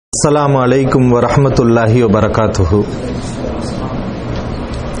السلام عليكم ورحمة الله وبركاته.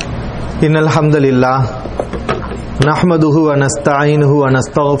 إن الحمد لله نحمده ونستعينه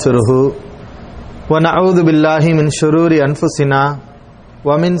ونستغفره ونعوذ بالله من شرور أنفسنا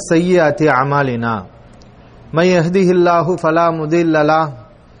ومن سيئات أعمالنا من يهده الله فلا مضل له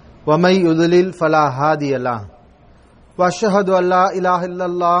ومن يضلل فلا هادي له وأشهد أن لا إله إلا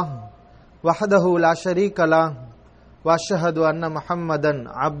الله وحده لا شريك له وأشهد أن محمدا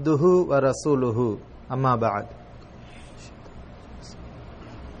عبده ورسوله أما بعد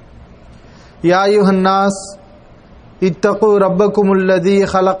يا أيها الناس اتقوا ربكم الذي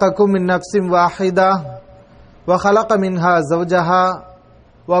خلقكم من نفس واحدة وخلق منها زوجها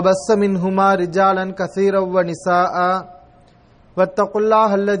وبث منهما رجالا كثيرا ونساء واتقوا الله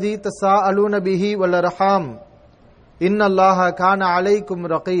الذي تساءلون به والأرحام إن الله كان عليكم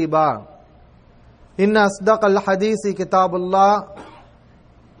رقيبا إن أصدق الحديث كتاب الله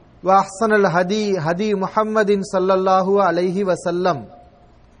وأحسن الهدي هدي محمد صلى الله عليه وسلم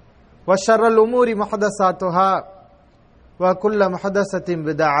وشر الأمور محدثاتها وكل محدثة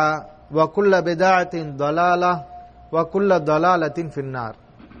بدعة وكل بدعة ضلالة وكل ضلالة في النار.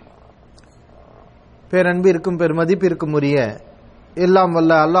 பேரன்பிற்கும் பெருமதிப்பிற்கும் உரிய எல்லாம்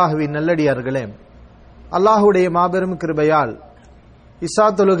வல்ல அல்லாஹ்வின் நல்லடியார்களே, அல்லாஹ்வுடைய மாபெரும் கிருபையால் இஷா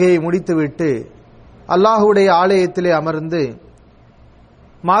தொழுகையை முடித்துவிட்டு அல்லாஹ்வுடைய ஆலயத்திலே அமர்ந்து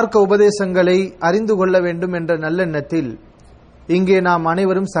மார்க்க உபதேசங்களை அறிந்து கொள்ள வேண்டும் என்ற நல்லெண்ணத்தில் இங்கே நாம்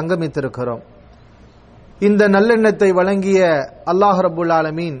அனைவரும் சங்கமித்திருக்கிறோம். இந்த நல்லெண்ணத்தை வழங்கிய அல்லாஹ் ரப்புல்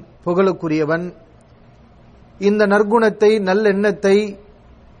ஆலமீன் புகழுக்குரியவன். இந்த நற்குணத்தை, நல்லெண்ணத்தை,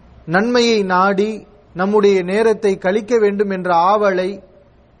 நன்மையை நாடி நம்முடைய நேரத்தை கழிக்க வேண்டும் என்ற ஆவலை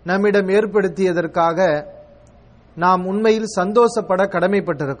நம்மிடம் ஏற்படுத்தியதற்காக நாம் உண்மையில் சந்தோஷப்பட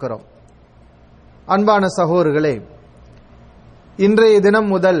கடமைப்பட்டிருக்கிறோம். அன்பான சகோதரர்களே, இன்றைய தினம்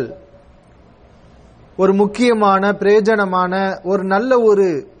முதல் ஒரு முக்கியமான பிரயோஜனமான ஒரு நல்ல ஒரு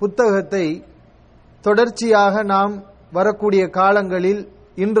புத்தகத்தை தொடர்ச்சியாக நாம் வரக்கூடிய காலங்களில்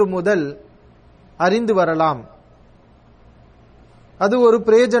இன்று முதல் அறிந்து வரலாம். அது ஒரு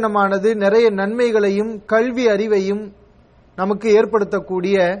பிரயோஜனமானது, நிறைய நன்மைகளையும் கல்வி அறிவையும் நமக்கு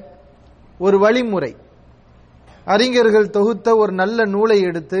ஏற்படுத்தக்கூடிய ஒரு வழிமுறை. அறிஞர்கள் தொகுத்த ஒரு நல்ல நூலை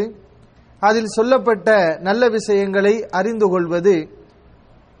எடுத்து அதில் சொல்லப்பட்ட நல்ல விஷயங்களை அறிந்து கொள்வது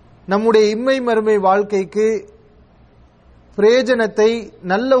நம்முடைய இம்மை மறுமை வாழ்க்கைக்கு பிரயோஜனத்தை,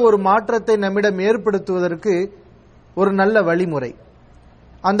 நல்ல ஒரு மாற்றத்தை நம்மிடம் ஏற்படுத்துவதற்கு ஒரு நல்ல வழிமுறை.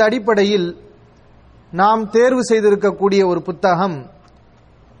 அந்த அடிப்படையில் நாம் தேர்வு செய்திருக்கக்கூடிய ஒரு புத்தகம்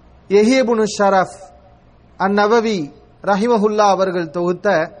யஹ்யா இப்னு ஷரஃப் அன்-நவவி ரஹிமஹுல்லா அவர்கள் தொகுத்த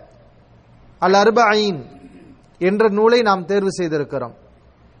அல் அர்பஈன் என்ற நூலை நாம் தேர்வு செய்திருக்கிறோம்.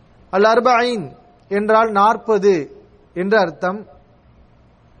 அல் அர்பஈன் என்றால் 40 என்று அர்த்தம்.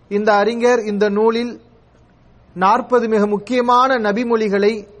 இந்த அறிஞர் இந்த நூலில் 40 மிக முக்கியமான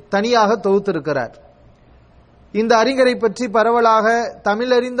நபிமொழிகளை தனியாக தொகுத்திருக்கிறார். இந்த அறிஞரை பற்றி பரவலாக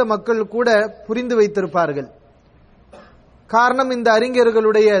தமிழறிந்த மக்கள் கூட புரிந்து வைத்திருப்பார்கள். காரணம், இந்த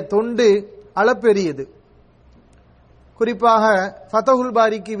அறிஞர்களுடைய தொண்டு அளப்பெரியது. குறிப்பாக ஃபதஹுல்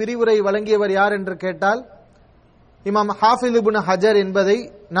பாரிக்கு விரிவுரை வழங்கியவர் யார் என்று கேட்டால் இமாம் ஹாஃபில் இப்னு ஹஜர் என்பதை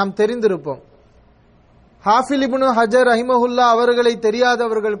நாம் தெரிந்திருப்போம். ஹாஃபில் இப்னு ஹஜர் ரஹிமஹுல்லா அவர்களை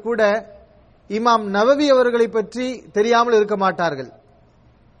தெரியாதவர்கள் கூட இமாம் நவவி அவர்களை பற்றி தெரியாமல் இருக்க மாட்டார்கள்.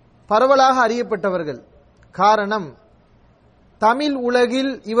 பரவலாக அறியப்பட்டவர்கள். காரணம், தமிழ்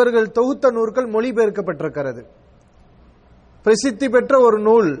உலகில் இவர்கள் தொகுத்த நூல்கள் மொழிபெயர்க்கப்பட்டிருக்கிறது. பிரசித்தி பெற்ற ஒரு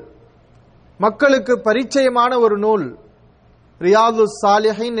நூல், மக்களுக்கு பரிச்சயமான ஒரு நூல் ரியாதுஸ்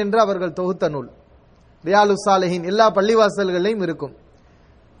சாலிஹீன் என்று அவர்கள் தொகுத்த நூல். ரியாதுஸ் சாலிஹீன் எல்லா பள்ளிவாசல்களிலும் இருக்கும்.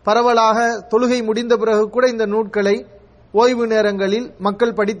 பரவலாக தொழுகை முடிந்த பிறகு கூட இந்த நூல்களை ஓய்வு நேரங்களில்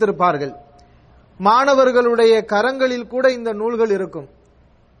மக்கள் படித்திருப்பார்கள். மாணவர்களுடைய கரங்களில் கூட இந்த நூல்கள் இருக்கும்.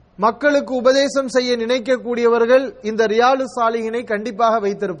 மக்களுக்கு உபதேசம் செய்ய நினைக்கக்கூடியவர்கள் இந்த ரியாதுஸ் சாலிஹீனை கண்டிப்பாக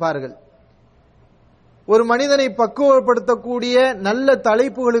வைத்திருப்பார்கள். ஒரு மனிதனை பக்குவப்படுத்தக்கூடிய நல்ல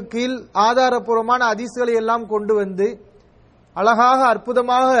தலைப்புகளுக்கு கீழ் ஆதாரபூர்வமான ஹதீஸ்களை எல்லாம் கொண்டு வந்து அழகாக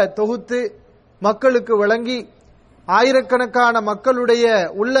அற்புதமாக தொகுத்து மக்களுக்கு வழங்கி ஆயிரக்கணக்கான மக்களுடைய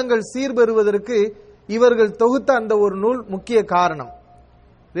உள்ளங்கள் சீர்பெறுவதற்கு இவர்கள் தொகுத்த அந்த ஒரு நூல் முக்கிய காரணம்.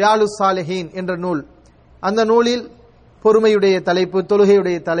 ரியாதுஸ் சாலிஹீன் என்ற நூல். அந்த நூலில் பொறுமையுடைய தலைப்பு,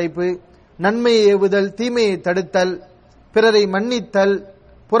 தொழுகையுடைய தலைப்பு, நன்மையை ஏவுதல், தீமையை தடுத்தல், பிறரை மன்னித்தல்,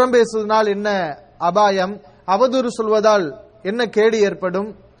 புறம்பேசுவதனால் என்ன அபாயம், அவதூறு சொல்வதால் என்ன கேடு ஏற்படும்,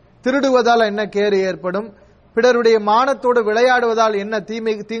 திருடுவதால் என்ன கேடு ஏற்படும், பிறருடைய மானத்தோடு விளையாடுவதால் என்ன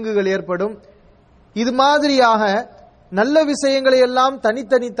தீங்குகள் ஏற்படும், இது மாதிரியாக நல்ல விஷயங்களை எல்லாம்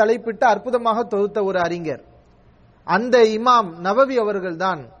தனித்தனி தலைப்பிட்டு அற்புதமாக தொகுத்த ஒரு அறிஞர். அந்த இமாம் நவவி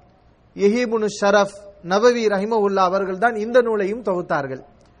அவர்கள்தான் யஹீபுனு ஷரஃப் நபவி ரஹிமவுல்லா அவர்கள் தான் இந்த நூலையும் தொகுத்தார்கள்.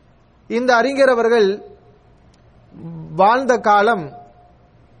 இந்த அறிஞர் அவர்கள் வாழ்ந்த காலம்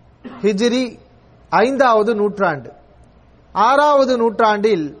ஹிஜ்ரி 5வது நூற்றாண்டு. 6வது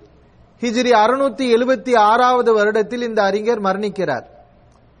நூற்றாண்டில் ஹிஜ்ரி 676வது வருடத்தில் இந்த அறிஞர் மரணிக்கிறார்.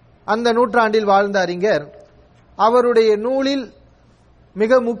 அந்த நூற்றாண்டில் வாழ்ந்த அறிஞர் அவருடைய நூலில்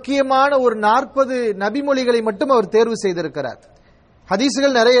மிக முக்கியமான ஒரு 40 நபிமொழிகளை மட்டும் அவர் தேர்வு செய்திருக்கிறார்.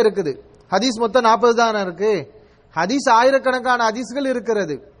 ஹதீஸ்கள் நிறைய இருக்குது. ஹதீஸ் மொத்தம் 40 தான் இருக்கு. ஹதீஸ் ஆயிரக்கணக்கான ஹதீஸ்கள்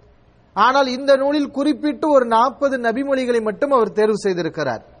இருக்கிறது. ஆனால் இந்த நூலில் குறிப்பிட்டு ஒரு 40 நபிமொழிகளை மட்டும் அவர் தேர்வு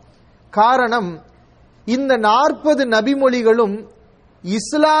செய்திருக்கிறார். காரணம், இந்த 40 நபிமொழிகளும்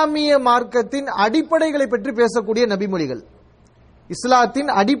இஸ்லாமிய மார்க்கத்தின் அடிப்படைகளை பற்றி பேசக்கூடிய நபிமொழிகள். இஸ்லாத்தின்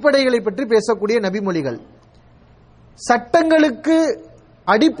அடிப்படைகளை பற்றி பேசக்கூடிய நபிமொழிகள். சட்டங்களுக்கு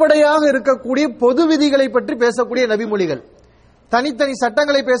அடிப்படையாக இருக்கக்கூடிய பொது விதிகளை பற்றி பேசக்கூடிய நபிமொழிகள். தனித்தனி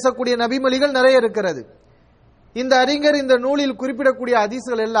சட்டங்களை பேசக்கூடிய நபிமொழிகள் நிறைய இருக்கிறது. இந்த அறிஞர் இந்த நூலில் குறிப்பிடக்கூடிய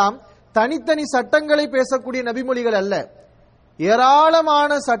ஹதீஸ்கள் எல்லாம் தனித்தனி சட்டங்களை பேசக்கூடிய நபிமொழிகள் அல்ல.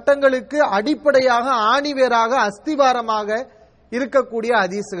 ஏராளமான சட்டங்களுக்கு அடிப்படையாக, ஆணிவேராக, அஸ்திவாரமாக இருக்கக்கூடிய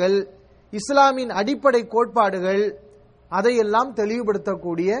ஹதீஸ்கள், இஸ்லாமின் அடிப்படை கோட்பாடுகள், அதையெல்லாம்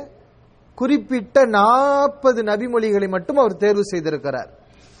தெளிவுபடுத்தக்கூடிய குறிப்பிட்ட 40 நபிமொழிகளை மட்டும் அவர் தேர்வு செய்திருக்கிறார்.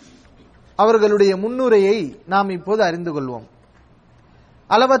 அவர்களுடைய முன்னுரையை நாம் இப்போது அறிந்து கொள்வோம்.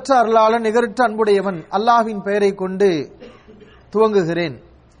 அளவற்ற அருளாளன், நிகரற்ற அன்புடையவன் அல்லாஹ்வின் பெயரை கொண்டு துவங்குகிறேன்.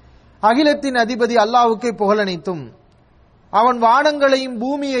 அகிலத்தின் அதிபதி அல்லாஹ்வுக்கே புகழனைத்தும். அவன் வானங்களையும்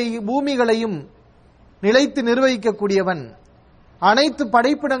பூமிகளையும் நிலைத்து நிர்வகிக்கக்கூடியவன், அனைத்து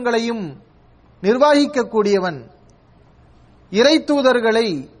படைப்பிடங்களையும் நிர்வகிக்கக்கூடியவன். இறை தூதர்களை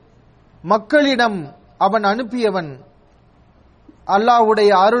மக்களிடம் அவன் அனுப்பியவன்.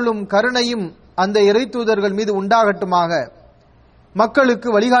 அல்லாஹ்வுடைய அருளும் கருணையும் அந்த இறை தூதர்கள் மீது உண்டாகட்டுமாக. மக்களுக்கு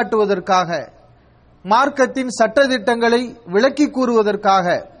வழிகாட்டுவதற்காக, மார்க்கத்தின் சட்டதிட்டங்களை விளக்கி கூறுவதற்காக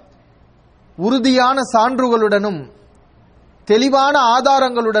உறுதியான சான்றுகளுடனும் தெளிவான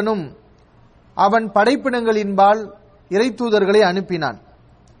ஆதாரங்களுடனும் அவன் படைப்பினங்களின்பால் இறை தூதர்களை அனுப்பினான்.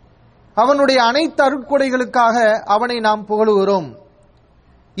 அவனுடைய அனைத்து அருட்கொடைகளுக்காக அவனை நாம் புகழுகிறோம்.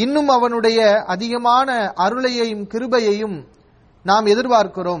 இன்னும் அவனுடைய அதிகமான அருளையையும் கிருபையையும் நாம்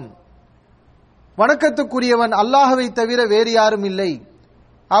எதிர்பார்க்கிறோம். வணக்கத்துக்குரியவன் அல்லாஹ்வை தவிர வேறு யாரும் இல்லை.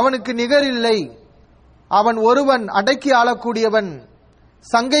 அவனுக்கு நிகர் இல்லை. அவன் ஒருவன் அடக்கி ஆளக்கூடியவன்,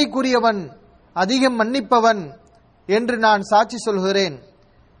 சங்கைக்குரியவன், அதிகம் மன்னிப்பவன் என்று நான் சாட்சி சொல்கிறேன்.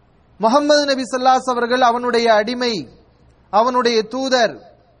 முஹம்மது நபி ஸல்லல்லாஹு அலைஹி அவர்கள் அவனுடைய அடிமை, அவனுடைய தூதர்,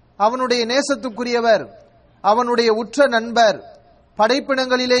 அவனுடைய நேசத்துக்குரியவர், அவனுடைய உற்ற நண்பர்,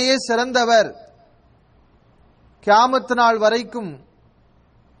 படைப்பினங்களிலேயே சிறந்தவர். கியாமத் நாள் வரைக்கும்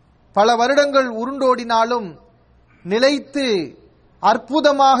பல வருடங்கள் உருண்டோடினாலும் நிலைத்து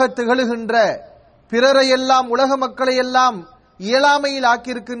அற்புதமாக திகழுகின்ற, பிறரையெல்லாம் உலக மக்களையெல்லாம் இயலாமையில்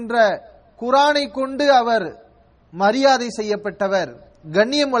ஆக்கியிருக்கின்ற குர்ஆனை கொண்டு அவர் மரியாதை செய்யப்பட்டவர்,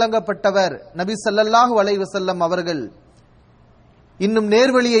 கண்ணியம் வழங்கப்பட்டவர் நபி ஸல்லல்லாஹு அலைஹி வஸல்லம் அவர்கள். இன்னும்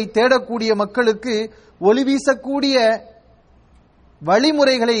நேர்வழியை தேடக்கூடிய மக்களுக்கு ஒளி வீசக்கூடிய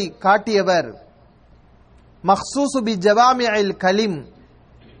வழிமுறைகளை காட்டியவர். மக்சூசு பி ஜவாமிஇல் கலிம்,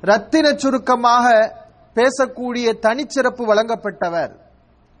 ரத்தின சுருக்கமாக பேசக்கூடிய தனிச்சிறப்பு வழங்கப்பட்டவர்.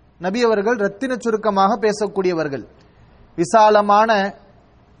 நபி அவர்கள் ரத்தின சுருக்கமாக பேசக்கூடியவர்கள். விசாலமான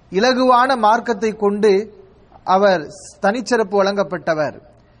இலகுவான மார்க்கத்தை கொண்டு அவர் தனிச்சிறப்பு வழங்கப்பட்டவர்.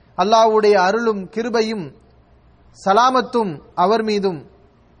 அல்லாஹ்வுடைய அருளும் கிருபையும் சலாமத்தும் அவர் மீதும்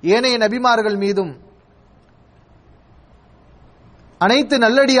ஏனைய நபிமார்கள் மீதும் அனைத்து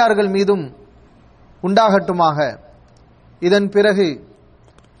நல்லடியார்கள் மீதும் உண்டாகட்டுமாக. இதன் பிறகு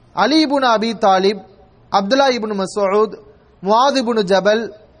அலி இப்னு அபி தாலிப், அப்துல்லா இப்னு மஸ்ஊத், முஆத் இப்னு ஜபல்,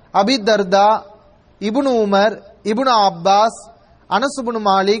 அபி தர்தா, இப்னு உமர், இப்னு அப்பாஸ், அனஸ் இப்னு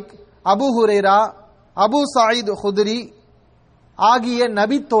மாலிக், அபு ஹுரைரா, அபு சயீத் ஹுத்ரி ஆகிய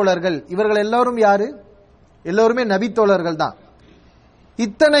நபித்தோழர்கள். இவர்கள் எல்லோரும் யாரு? எல்லோருமே நபித்தோழர்கள் தான்.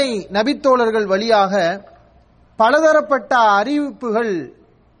 இத்தனை நபித்தோழர்கள் வழியாக, பலதரப்பட்ட அறிவிப்புகள்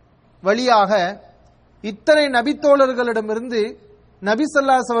வழியாக இத்தனை நபித்தோழர்களிடமிருந்து நபி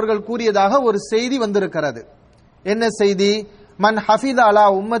ஸல்லல்லாஹு அலைஹி அவர்கள் கூறியதாக ஒரு செய்தி வந்திருக்கிறது. என்ன செய்தி? மன் ஹஃபித அலா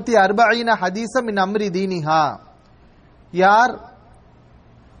உம்மத்தி 40 ஹதீஸ மின் அம்ரி தீனிஹா. யார்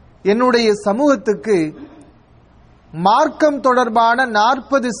என்னுடைய சமூகத்துக்கு மார்க்கம் தொடர்பான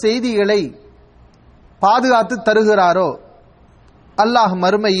 40 செய்திகளை பாதுகாத்து தருகிறாரோ, அல்லாஹ்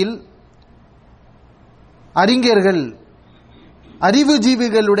மறுமையில் அறிஞர்கள்,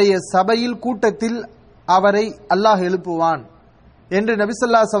 அறிவுஜீவிகளுடைய சபையில், கூட்டத்தில் அவரை அல்லாஹ் எழுப்புவான் என்று நபி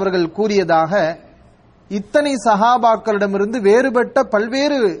ஸல்லல்லாஹு அலைஹி அவர்கள் கூறியதாக இத்தனை சஹாபாக்களிடமிருந்து வேறுபட்ட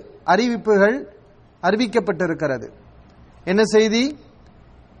பல்வேறு அறிவிப்புகள் அறிவிக்கப்பட்டிருக்கிறது. என்ன செய்தி?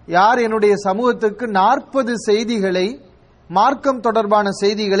 யார் என்னுடைய சமூகத்துக்கு 40 செய்திகளை, மார்க்கம் தொடர்பான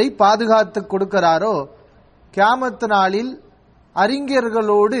செய்திகளை பாதுகாத்து கொடுக்கிறாரோ, கியாமத் நாளில்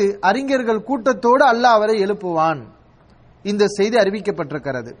அறிஞர்கள் கூட்டத்தோடு அல்லாஹ் அவரை எழுப்புவான். இந்த செய்தி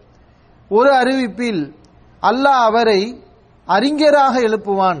அறிவிக்கப்பட்டிருக்கிறது. ஒரு அறிவிப்பில் அல்லாஹ் அவரை அறிஞராக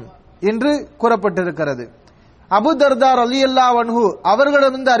எழுப்புவான் என்று கூறப்பட்டிருக்கிறது. அபு தர்தா ரலியல்லாஹு அன்ஹு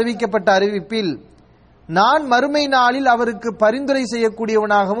அவர்களிடமிருந்து அறிவிக்கப்பட்ட அறிவிப்பில், நான் மறுமை நாளில் அவருக்கு பரிந்துரை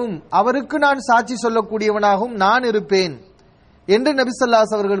செய்யக்கூடியவனாகவும் அவருக்கு நான் சாட்சி சொல்லக்கூடியவனாகவும் நான் இருப்பேன் என்று நபி ஸல்லல்லாஹு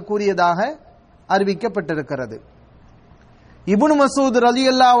அலைஹி அவர்கள் கூறியதாக அறிவிக்கப்பட்டிருக்கிறது. இப்னு மஸ்ஊத்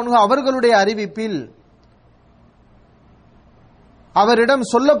ரலியல்லாஹு அன்ஹு அவர்களுடைய அறிவிப்பில் அவரிடம்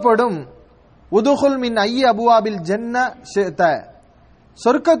சொல்லப்படும், உதுகுல் மின் ஐய அபுவாபில் ஜன்ன ஷிஅத,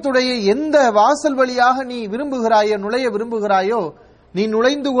 சொர்க்கத்துடைய எந்த வாசல் வழியாக நீ விரும்புகிறாயோ, நுழைய விரும்புகிறாயோ நீ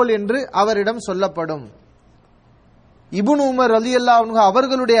நுழைந்து கொள் என்று அவரிடம் சொல்லப்படும். இப்னு உமர் ரலியல்லாஹு அன்ஹு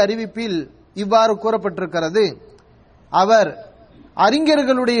அவர்களுடைய அறிவிப்பில் இவ்வாறு கூறப்பட்டிருக்கிறது, அவர்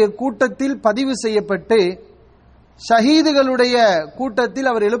அறிஞர்களுடைய கூட்டத்தில் பதிவு செய்யப்பட்டு ஷஹீதுகளுடைய கூட்டத்தில்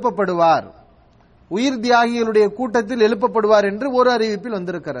அவர் எழுப்பப்படுவார், உயிர் தியாகிகளுடைய கூட்டத்தில் எழுப்பப்படுவார் என்று ஒரு அறிவிப்பில்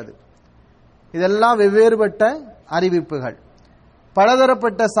வந்திருக்கிறது. இதெல்லாம் வெவ்வேறுபட்ட அறிவிப்புகள்.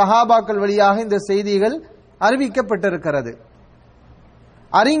 பலதரப்பட்ட சஹாபாக்கள் வழியாக இந்த செய்திகள் அறிவிக்கப்பட்டிருக்கிறது.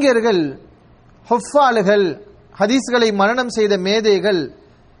 அறிஞர்கள், ஹுஃபாலுகள், ஹதீஸ்களை மனனம் செய்த மேதைகள்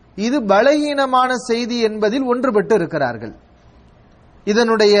இது பலகீனமான செய்தி என்பதில் ஒன்றுபட்டு இருக்கிறார்கள்.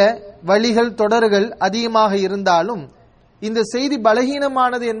 இதனுடைய வழிகள், தொடர்கள் அதிகமாக இருந்தாலும் இந்த செய்தி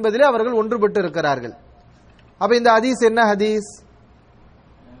பலகீனமானது என்பதிலே அவர்கள் ஒன்றுபட்டு இருக்கிறார்கள். அப்ப இந்த ஹதீஸ் என்ன ஹதீஸ்?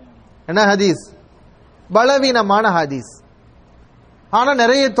 என்ன ஹதீஸ்? பலவீனமான ஹதீஸ். ஆனா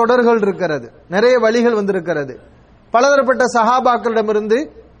நிறைய தொடர்கள் இருக்கிறது, நிறைய வழிகள் வந்திருக்கிறது, பலதரப்பட்ட சஹாபாக்களிடமிருந்து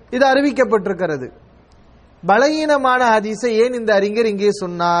இது அறிவிக்கப்பட்டிருக்கிறது. பலகீனமான ஹதீஸை ஏன் இந்த அறிஞர் இங்கே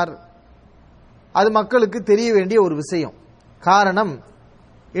சொன்னார்? அது மக்களுக்கு தெரிய வேண்டிய ஒரு விஷயம். காரணம்,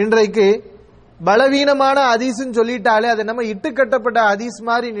 இன்றைக்கு பலவீனமான ஹதீஸ்ன்னு சொல்லிட்டாலே அதை நம்ம இட்டுக்கட்டப்பட்ட ஹதீஸ்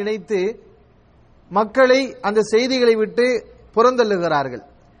மாதிரி நினைத்து மக்களை அந்த செய்திகளை விட்டு புறந்தள்ளுகிறார்கள்.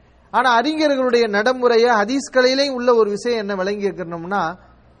 ஆனா அறிஞர்களுடைய நடைமுறைய ஹதீஸ்களிலே உள்ள ஒரு விஷயம் என்ன விளங்கி இருக்கணும்னா,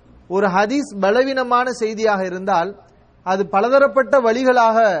 ஒரு ஹதீஸ் பலவீனமான செய்தியாக இருந்தால் அது பலதரப்பட்ட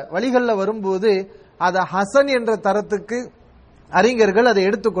வழிகள்ல வரும்போது அதை ஹசன் என்ற தரத்துக்கு அறிஞர்கள் அதை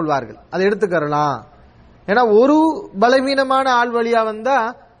எடுத்துக்கொள்வார்கள், அதை எடுத்துக்கலாம். ஏன்னா ஒரு பலவீனமான ஆள் வழியா வந்தா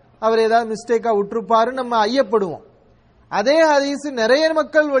அவர் ஏதாவது மிஸ்டேக்கா விட்டுருப்பாரு, நம்ம ஐயப்படுவோம். அதே ஹதீஸ் நிறைய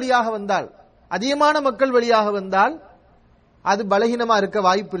மக்கள் வழியாக வந்தால், அதிகமான மக்கள் வழியாக வந்தால் அது பலகீனமா இருக்க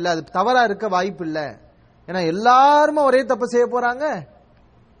வாய்ப்பு இல்லை, அது தவறா இருக்க வாய்ப்பு இல்லை. ஏன்னா எல்லாருமே ஒரே தப்பு செய்ய போறாங்க.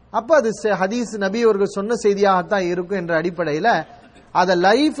 அப்ப அது ஹதீஸ் நபி அவர்கள் சொன்ன செய்தியாகத்தான் இருக்கும் என்ற அடிப்படையில அதை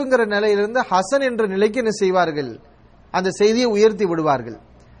லைஃப்ங்கிற நிலையிலிருந்து ஹசன் என்ற நிலைக்கு என்ன செய்வார்கள், அந்த செய்தியை உயர்த்தி விடுவார்கள்.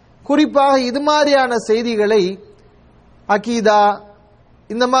 குறிப்பாக இது மாதிரியான செய்திகளை அகீதா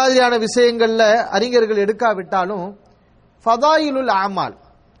இந்த மாதிரியான விஷயங்கள்ல அறிஞர்கள் எடுக்காவிட்டாலும் ஃபதாயிலுல் அமால்,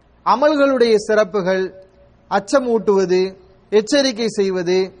 அமல்களுடைய சிறப்புகள், அச்சமூட்டுவது, எச்சரிக்கை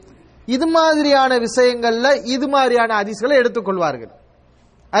செய்வது, இது மாதிரியான விஷயங்கள்ல இது மாதிரியான ஹதீஸ்களை எடுத்துக்கொள்வார்கள்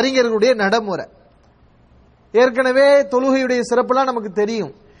அறிஞர்களுடைய நடைமுறை. ஏற்கனவே தொழுகையுடைய சிறப்புலாம் நமக்கு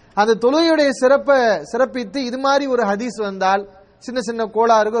தெரியும். அந்த தொழுகையுடைய சிறப்பித்து இது மாதிரி ஒரு ஹதீஸ் வந்தால், சின்ன சின்ன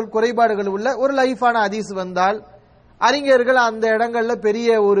கோளாறுகள், குறைபாடுகள் உள்ள ஒரு லைஃபான ஹதீஸ் வந்தால் அறிஞர்கள் அந்த இடங்கள்ல பெரிய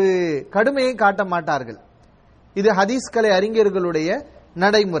ஒரு கடுமையை காட்ட மாட்டார்கள். இது ஹதீஸ்களை அறிஞர்களுடைய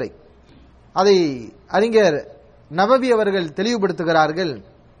நடைமுறை. அதை அறிஞர் நவவி அவர்கள் தெளிவுபடுத்துகிறார்கள்.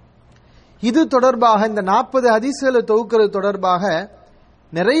 இது தொடர்பாக இந்த 40 ஹதீஸ்களை தொகுக்கிறது தொடர்பாக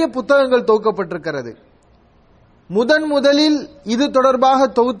நிறைய புத்தகங்கள் தொகுக்கப்பட்டிருக்கிறது. முதலில் இது தொடர்பாக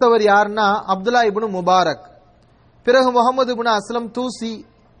தொகுத்தவர் யார்னா அப்துல்லா இப்னு முபாரக், பிறகு முகமது இப்னு அஸ்லம் தூசி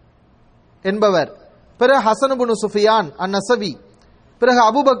என்பவர், பிறகு ஹசன் இப்னு சுஃபியான் அந்நஸவி, பிறகு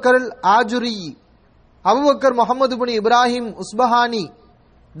Abu Bakr Ajurri, Abu Bakr Muhammad Ibn Ibrahim Isbahani,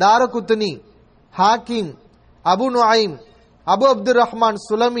 Daraqutni, Hakim, Abu Nuaim, Abu Abdur Rahman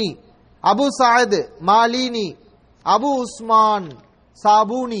Sulami, Abu Saad Malini, Abu Usman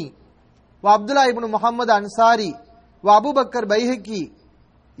Sabuni, Abdullah Ibn Muhammad Ansari, Abu Bakr Baihaqi,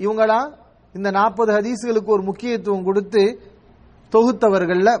 இவங்களா இந்த 40 ஹதீஸ்களுக்கு ஒரு முக்கியத்துவம் கொடுத்து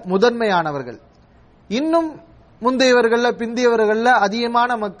தொகுத்தவர்கள்ல முதன்மையானவர்கள். இன்னும் முந்தையவர்கள்ல பிந்தியவர்கள்ல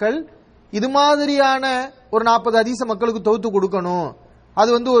அதிகமான மக்கள் இது மாதிரியான ஒரு 40 ஹதீஸ மக்களுக்கு தொகுத்து கொடுக்கணும், அது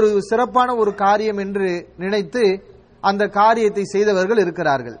ஒரு சிறப்பான ஒரு காரியம் என்று நினைத்து அந்த காரியத்தை செய்தவர்கள்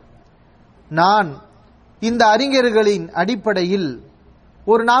இருக்கிறார்கள். நான் இந்த அறிஞர்களின் அடிப்படையில்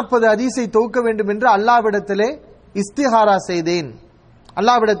ஒரு 40 ஹதீஸை தொகுக்க வேண்டும் என்று அல்லாஹ்விடத்திலே இஸ்திஹாரா செய்தேன்.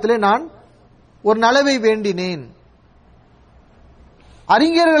 அல்லாஹ்விடத்திலே நான் ஒரு நலவை வேண்டினேன்.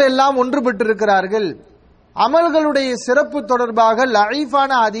 அறிஞர்கள் எல்லாம் ஒன்றுபட்டிருக்கிறார்கள், அமல்களுடைய சிறப்பு தொடர்பாக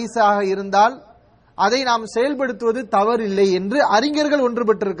லஈஃபான ஹதீஸாக இருந்தால் அதை நாம் செயல்படுத்துவது தவறில்லை என்று அறிஞர்கள்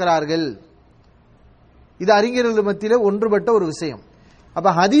ஒன்றுபட்டிருக்கிறார்கள். இது அறிஞர்கள் மத்தியில ஒன்றுபட்ட ஒரு விஷயம். அப்ப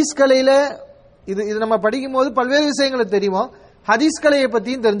ஹதீஸ் கலையில இது நம்ம படிக்கும் போது பல்வேறு விஷயங்களை தெரியும். ஹதீஸ் கலையை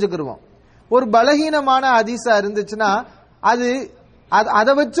பத்தியும் தெரிஞ்சுக்கிடுவோம். ஒரு பலகீனமான ஹதீஸா இருந்துச்சுன்னா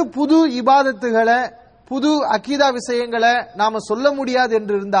அதை வச்சு புது இபாதத்துகளை, புது அகீதா விஷயங்களை நாம சொல்ல முடியாது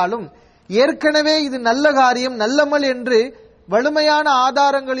என்று இருந்தாலும், ஏற்கனவே இது நல்ல காரியம், நல்லமல் என்று வலிமையான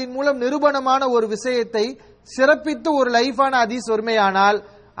ஆதாரங்களின் மூலம் நிரூபணமான ஒரு விஷயத்தை சிறப்பித்து ஒரு லைஃபான ஹதீஸ் ஒருமையானால்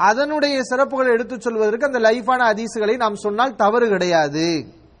அதனுடைய சிறப்புகளை எடுத்துச் சொல்வதற்கு அந்த லைஃபான ஹதீஸ்களை நாம் சொன்னால் தவறு கிடையாது.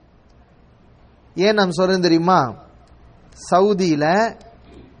 ஏன் நாம் சொல்றோம் தெரியுமா? சவுதியில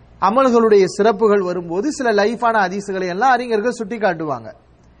அமல்களுடைய சிறப்புகள் வரும்போது சில லைஃபான ஹதீஸ்களை எல்லாம் அறிஞர்கள் சுட்டி காட்டுவாங்க.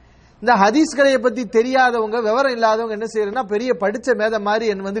 இந்த ஹதீஸ்களை பத்தி தெரியாதவங்க, விவரம் இல்லாதவங்க என்ன செய்யறதுன்னா, பெரிய படிச்ச மேத மாதிரி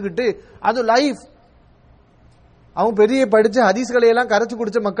என்ன வந்துகிட்டு அது லைஃப், அவங்க பெரிய படிச்ச ஹதீஸ்களை எல்லாம் கரைச்சு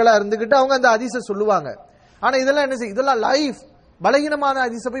குடிச்ச மக்களா இருந்துகிட்டு அவங்க அந்த ஹதீஸை சொல்லுவாங்க. ஆனா இதெல்லாம் என்ன செய்ய, இதெல்லாம் லைஃப், பலகீனமான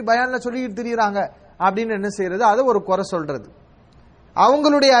ஹதீஸை போய் பயான்ல சொல்லிட்டு திரியுறாங்க அப்படின்னு என்ன செய்யறது, அதை ஒரு குறை சொல்றது.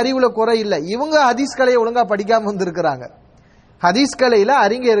 அவங்களுடைய அறிவுல குறை இல்லை, இவங்க ஹதீஸ் கலையை ஒழுங்கா படிக்காம வந்திருக்கிறாங்க. ஹதீஸ் கலையில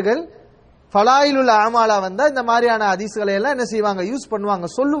அறிஞர்கள் ஃபலாயிலுல் அமாலா வந்தா இந்த மாதிரியான ஹதீஸ்களை எல்லாம் என்ன செய்வாங்க, யூஸ் பண்ணுவாங்க,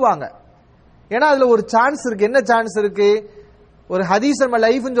 சொல்லுவாங்க. ஏன்னா அதுல ஒரு சான்ஸ் இருக்கு. என்ன சான்ஸ் இருக்கு? ஒரு ஹதீஸ் நம்ம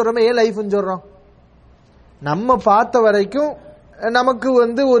லைஃப்னு சொல்றோமே, ஏன் லைஃப்னு சொல்றோம்? நம்ம பார்த்த வரைக்கும் நமக்கு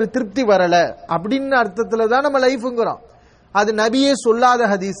ஒரு திருப்தி வரல அப்படின்னு அர்த்தத்துல தான் நம்ம லைஃப்ங்கிறோம். அது நபியே சொல்லாத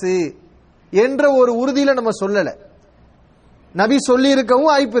ஹதீஸ் என்ற ஒரு உறுதியில நம்ம சொல்லல. நபி சொல்லி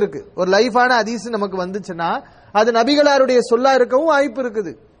இருக்கவும் வாய்ப்பு இருக்கு. ஒரு லைஃபான ஹதீஸ் நமக்கு வந்துச்சுன்னா அது நபிகளாருடைய சொல்லா இருக்கவும் வாய்ப்பு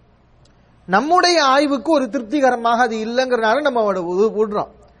இருக்குது. நம்முடைய ஆய்வுக்கு ஒரு திருப்திகரமாக அது இல்லைங்கிறனால நம்ம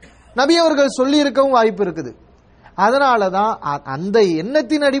விடுறோம். நபி அவர்கள் சொல்லி இருக்கவும் வாய்ப்பு இருக்குது. அதனாலதான் அந்த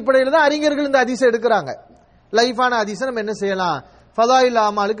எண்ணத்தின் அடிப்படையில் தான் அறிஞர்கள் இந்த ஹதீஸை எடுக்கிறாங்க. லைஃபான ஹதீஸை நம்ம என்ன செய்யலாம், ஃபதாயில்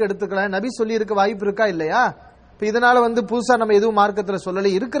அமாலுக்கு எடுத்துக்கலாம். நபி சொல்லி இருக்க வாய்ப்பு இருக்கா இல்லையா? இப்ப இதனால புதுசா நம்ம எதுவும் மார்க்கத்துல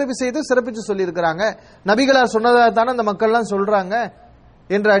சொல்லல, இருக்கிற விஷயத்தை சிறப்பிச்சு சொல்லி இருக்கிறாங்க. நபிகளார் சொன்னதா தானே அந்த மக்கள் எல்லாம் சொல்றாங்க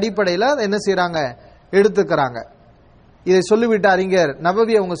என்ற அடிப்படையில என்ன செய்யறாங்க, எடுத்துக்கிறாங்க. இதை சொல்லிவிட்ட அறிஞர்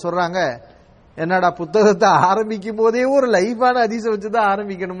நபவி அவங்க சொல்றாங்க, என்னடா புத்தகத்தை ஆரம்பிக்கும் போதே ஒரு லைஃபான ஹதீஸை வச்சுதான்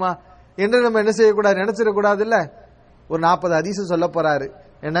ஆரம்பிக்கணுமா என்று நம்ம என்ன செய்யக்கூடாது, நினைச்சிடக்கூடாது. இல்ல, ஒரு 40 ஹதீஸ் சொல்ல போறாரு,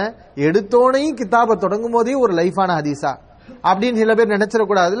 என்ன எடுத்தோனையும் கிதாபை தொடங்கும் போதே ஒரு லைஃபான ஹதீஸா அப்படின்னு சில பேர்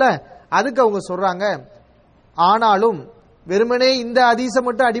நினைச்சிடக்கூடாதுல்ல. அதுக்கு அவங்க சொல்றாங்க, ஆனாலும் வெறுமனே இந்த ஹதீஸை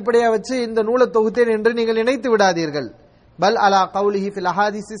மட்டும் அடிப்படையா வச்சு இந்த நூலை தொகுத்தேன் என்று நீங்கள் நினைத்து விடாதீர்கள். பல் அலா கௌலிஹி ஃபில்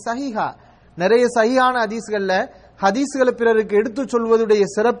அஹாதீஸி ஸஹீஹா, நிறைய சஹீஹான ஹதீஸ்கள்ல ஹதீஸ்களை பிறருக்கு எடுத்து சொல்வதுடைய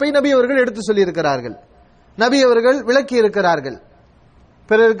சிறப்பை நபி அவர்கள் எடுத்து சொல்லி இருக்கிறார்கள், நபி அவர்கள் விளக்கி இருக்கிறார்கள்.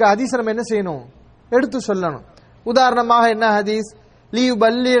 பிறருக்கு ஹதீஸ் நம்ம என்ன செய்யணும், எடுத்து சொல்லணும். உதாரணமாக என்ன ஹதீஸ்,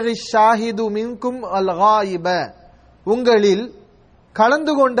 லியுபல்லிகி ஷாஹிது மின்கும் அல் காயிப, உங்களில்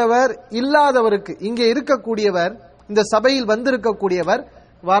கலந்து கொண்டவர் இல்லாதவருக்கு, இங்கே இருக்கக்கூடியவர், இந்த சபையில் வந்திருக்கக்கூடியவர்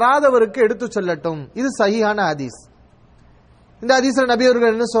வராதவருக்கு எடுத்து சொல்லட்டும். இது சஹீஹான ஹதீஸ். இந்த ஹதீஸ்ல நபி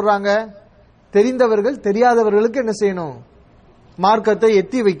அவர்கள் என்ன சொல்றாங்க, தெரிந்தவர்கள் தெரியாதவர்களுக்கு என்ன செய்யணும், மார்க்கத்தை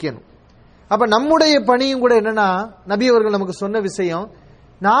எத்தி வைக்கணும். அப்ப நம்முடைய பணியும் கூட என்னன்னா, நபி அவர்கள் நமக்கு சொன்ன விஷயம்,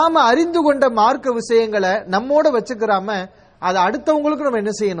 நாம அறிந்து கொண்ட மார்க்க விஷயங்களை நம்மோட வச்சுக்கிறாம அதை அடுத்தவங்களுக்கு நம்ம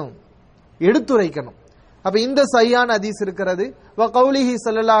என்ன செய்யணும், எடுத்துரைக்கணும். அப்ப இந்த சஹீஹான ஹதீஸ் இருக்கிறது. வ கௌலிஹி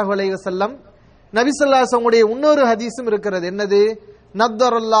ஸல்லல்லாஹு அலைஹி வஸல்லம், நபி ஸல்லல்லாஹு அலைஹி வஸல்லம் இன்னொரு ஹதீஸும் இருக்கிறது. என்னது,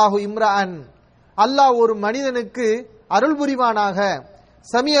 நத்தரல்லாஹு இம்ரான், அல்லாஹ் ஒரு மனிதனுக்கு அருள் புரிவானாக,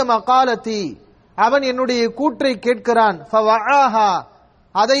 சமிய மகாலத்தி, அவன் என்னுடைய கூற்றை கேட்கிறான், ஃபவஆஹா,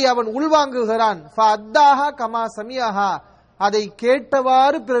 அதை அவன் உள்வாங்குகிறான், ஃபஅத்தாஹா கமா சமியஹா, அதை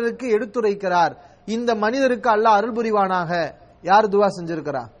கேட்டவாறு பிறருக்கு எடுத்துரைக்கிறார். இந்த மனிதருக்கு அல்லாஹ் அருள் புரிவானாக. யார் துவா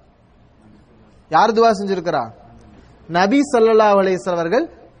செஞ்சிருக்கிறா, யார் துவா செஞ்சிருக்கிறா? நபி ஸல்லல்லாஹு அலைஹி வஸல்லம் அவர்கள்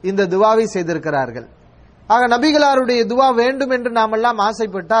இந்த துவாவை செய்திருக்கிறார்கள். ஆக நபிகளாருடைய துவா வேண்டும் என்று நாம் எல்லாம்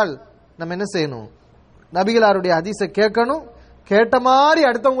ஆசைப்பட்டால் நம்ம என்ன செய்யணும், நபிகளாருடைய ஹதீஸை கேட்கணும், கேட்ட மாதிரி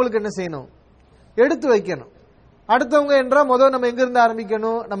அடுத்தவங்களுக்கு என்ன செய்யணும், எடுத்து வைக்கணும். அடுத்தவங்க என்றால் முதல் நம்ம எங்கிருந்து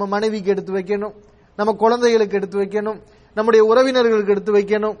ஆரம்பிக்கணும், நம்ம மனைவிக்கு எடுத்து வைக்கணும், நம்ம குழந்தைகளுக்கு எடுத்து வைக்கணும், நம்முடைய உறவினர்களுக்கு எடுத்து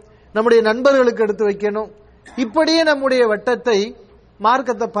வைக்கணும், நம்முடைய நண்பர்களுக்கு எடுத்து வைக்கணும். இப்படியே நம்முடைய வட்டத்தை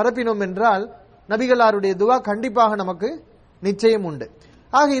மார்க்கத்தை பரப்பினோம் என்றால் நபிகளாருடைய துவா கண்டிப்பாக நமக்கு நிச்சயம் உண்டு.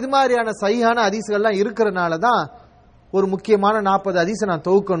 ஆக இது மாதிரியான சஹீஹான ஹதீஸ்கள்லாம் இருக்கிறனால தான் ஒரு முக்கியமான 40 ஹதீஸை நான்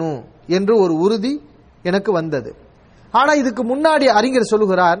தொகுக்கணும் என்று ஒரு உறுதி எனக்கு வந்தது. ஆனா இதுக்கு முன்னாடி அறிஞர்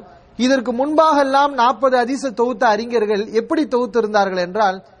சொல்லுகிறார், இதற்கு முன்பாக எல்லாம் 40 ஹதீஸை தொகுத்த அறிஞர்கள் எப்படி தொகுத்து இருந்தார்கள்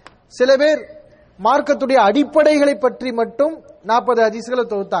என்றால், சில பேர் மார்க்கத்துடைய அடிப்படைகளை பற்றி மட்டும் 40 ஹதீஸ்களை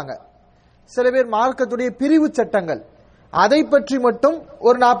தொகுத்தாங்க. சில பேர் மார்க்கத்துடைய பிரிவு சட்டங்கள் அதை பற்றி மட்டும்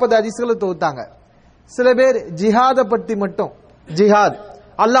ஒரு 40 ஹதீஸ்களை தொகுத்தாங்க. சில பேர் ஜிஹாதை பற்றி மட்டும், ஜிஹாத்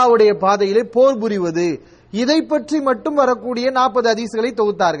அல்லாஹ்வுடைய பாதையிலே போர் புரிவது, இதை பற்றி மட்டும் வரக்கூடிய 40 ஹதீஸ்களை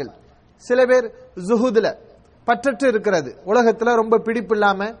தொகுத்தார்கள். சில பேர் ஜுஹுதுல பற்றற்று இருக்கிறது, உலகத்துல ரொம்ப பிடிப்பு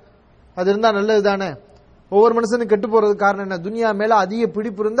இல்லாம, அது இருந்தா நல்லது தானே. ஒவ்வொரு மனுஷனும் கெட்டு போறதுக்கு காரணம் என்ன? துனியா மேல அதிக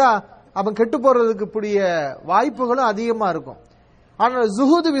பிடிப்பு இருந்தா அவன் கெட்டு போறதுக்கு கூடிய வாய்ப்புகளும் அதிகமா இருக்கும். ஆனால்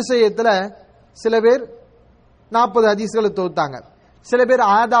ஜுஹுது விஷயத்துல சில பேர் 40 ஹதீஸ்களை தொகுத்தாங்க. சில பேர்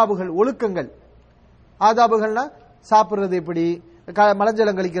ஆதாபுகள், ஒழுக்கங்கள், ஆதாபுகள்னா சாப்பிடுறது எப்படி,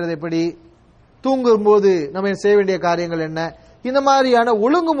 மலஜலம் கழிக்கிறது எப்படி, தூங்கும் போது நம்ம செய்ய வேண்டிய காரியங்கள் என்ன, இந்த மாதிரியான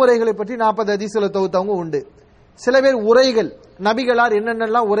ஒழுங்குமுறைகளை பற்றி 40 ஹதீஸ்களை தொகுத்தவங்க உண்டு. சில பேர் உரைகள், நபிகளார்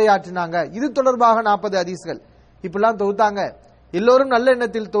என்னென்னலாம் உரையாற்றினாங்க, இது தொடர்பாக 40 ஹதீஸ்கள் இப்பெல்லாம் தொகுத்தாங்க. எல்லோரும் நல்ல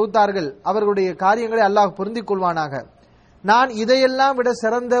எண்ணத்தில் தொகுத்தார்கள். அவர்களுடைய காரியங்களை அல்லாஹ் பொருந்திக் கொள்வானாக. நான் இதையெல்லாம் விட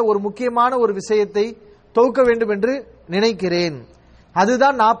சிறந்த ஒரு முக்கியமான ஒரு விஷயத்தை தொகுக்க வேண்டும் என்று நினைக்கிறேன்.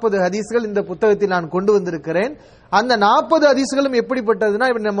 அதுதான் 40 ஹதீஸ்கள் இந்த புத்தகத்தில் நான் கொண்டு வந்திருக்கிறேன். அந்த 40 ஹதீஸ்களும் எப்படிப்பட்டதுன்னா,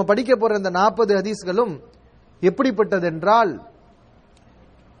 நம்ம படிக்க போற இந்த 40 ஹதீஸ்களும் எப்படிப்பட்டது என்றால்,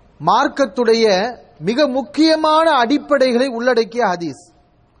 மார்க்கத்துடைய மிக முக்கியமான அடிப்படைகளை உள்ளடக்கிய ஹதீஸ்.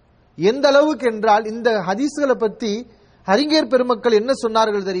 எந்த அளவுக்கு என்றால், இந்த ஹதீஸ்களை பற்றி அறிஞர் பெருமக்கள் என்ன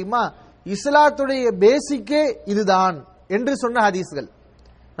சொன்னார்கள் தெரியுமா? இஸ்லாத்துடைய பேசிக்கே இதுதான் என்று சொன்ன ஹதீஸ்கள்.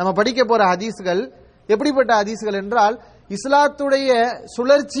 நம்ம படிக்க போற ஹதீஸ்கள் எப்படிப்பட்ட ஹதீஸ்கள் என்றால், இஸ்லாத்துடைய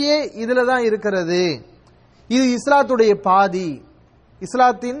சுழற்சியே இதுல தான் இருக்கிறது. இது இஸ்லாத்துடைய பாதி,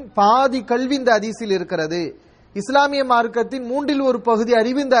 இஸ்லாத்தின் பாதி கல்வி இந்த ஹதீஸில் இருக்கிறது. இஸ்லாமிய மார்க்கத்தின் 1/3 பகுதி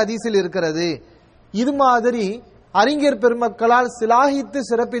அறிவு இந்த ஹதீஸில் இருக்கிறது. இது மாதிரி அறிஞர் பெருமக்களால் சிலாகித்து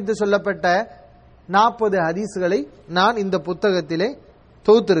சிறப்பித்து சொல்லப்பட்ட 40 ஹதீஸ்களை நான் இந்த புத்தகத்திலே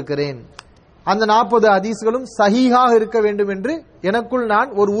தொகுத்திருக்கிறேன். அந்த 40 ஹதீஸ்களும் சஹீஹாக இருக்க வேண்டும் என்று எனக்குள்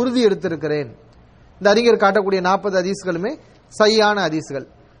நான் ஒரு உறுதி எடுத்திருக்கிறேன். இந்த அறிஞர் காட்டக்கூடிய 40 ஹதீஸ்களுமே சஹீஹான ஹதீஸ்கள்.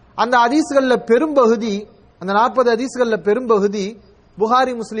 அந்த ஹதீஸ்கள்ல பெரும்பகுதி, அந்த 40 ஹதீஸ்கள்ல பெரும்பகுதி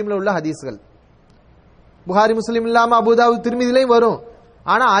புகாரி முஸ்லிம்ல உள்ள ஹதீஸ்கள். புகாரி முஸ்லிம் இல்லாம அபூதாவுத் திர்மிதிலையும் வரும்.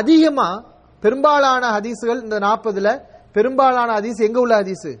 ஆனா அதிகமா பெரும்பாலான ஹதீஸ்கள் இந்த 40ல பெரும்பாலான ஹதீஸ் எங்க உள்ள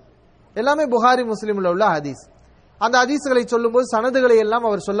ஹதீஸ்? எல்லாமே புகாரி முஸ்லிம்ல உள்ள ஹதீஸ். அந்த ஹதீஸ்களை சொல்லும்போது சனதுகளை எல்லாம்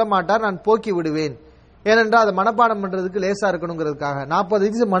அவர் சொல்ல மாட்டார், நான் போக்கி விடுவேன். ஏனென்றால் அதை மனப்பாடம் பண்றதுக்கு லேசா இருக்கணுங்கிறதுக்காக 40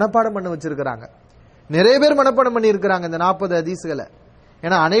 ஹதீஸ் மனப்பாடம் பண்ண வச்சிருக்கிறாங்க. நிறைய பேர் மனப்பாடம் பண்ணி இருக்கிறாங்க இந்த 40 ஹதீஸ்களை.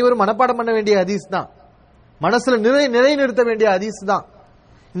 ஏன்னா அனைவரும் மனப்பாடம் பண்ண வேண்டிய ஹதீஸ் தான், மனசுல நிலைநிறுத்த வேண்டிய ஹதீஸ் தான்.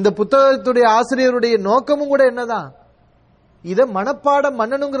 இந்த புத்தகத்துடைய ஆசிரியருடைய நோக்கமும் கூட என்னதான், இதை மனப்பாடம்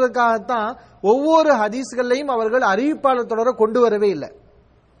பண்ணணுங்கிறதுக்காகத்தான் ஒவ்வொரு ஹதீஸ்களையும் அவர்கள் அறிவிப்பாளர் தொடர கொண்டு வரவே இல்லை.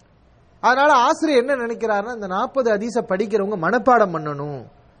 அதனால ஆசிரியர் என்ன நினைக்கிறாருன்னா, இந்த 40 ஹதீஸை படிக்கிறவங்க மனப்பாடம் பண்ணணும்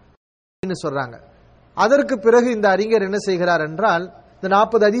சொல்றாங்க. அதற்கு பிறகு இந்த அறிஞர் என்ன செய்கிறார் என்றால், இந்த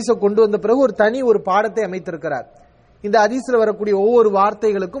 40 ஹதீஸை கொண்டு வந்த பிறகு ஒரு பாடத்தை அமைத்திருக்கிறார். இந்த ஹதீஸ்ல வரக்கூடிய ஒவ்வொரு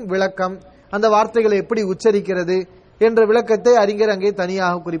வார்த்தைகளுக்கும் விளக்கம், அந்த வார்த்தைகளை எப்படி உச்சரிக்கிறது என்ற விளக்கத்தை அறிஞர் அங்கே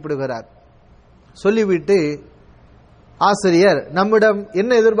தனியாக குறிப்பிடுகிறார். சொல்லிவிட்டு ஆசிரியர் நம்மிடம்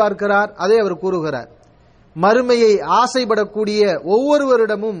என்ன எதிர்பார்க்கிறார் அதை அவர் கூறுகிறார். மறுமையை ஆசைப்படக்கூடிய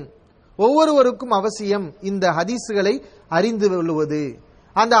ஒவ்வொருவருக்கும் அவசியம் இந்த ஹதீஸ்களை அறிந்து கொள்வது,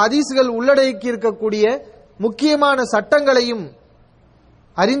 அந்த ஹதீஸ்கள் உள்ளடக்கி இருக்கக்கூடிய முக்கியமான சட்டங்களையும்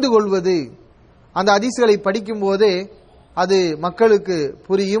அறிந்து கொள்வது. அந்த ஹதீஸ்களை படிக்கும் போதே அது மக்களுக்கு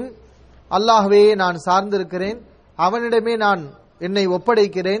புரியும். அல்லாஹ்வே நான் சார்ந்திருக்கிறேன், அவனிடமே நான் என்னை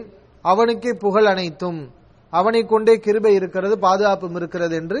ஒப்படைக்கிறேன், அவனுக்கே புகழ் அனைத்தும், அவனை கொண்டே கிருபை இருக்கிறது, பாதுகாப்பும்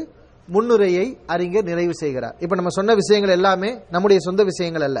இருக்கிறது என்று முன்னுரையை அறிஞர் நிறைவு செய்கிறார். இப்ப நம்ம சொன்ன விஷயங்கள் எல்லாமே நம்முடைய சொந்த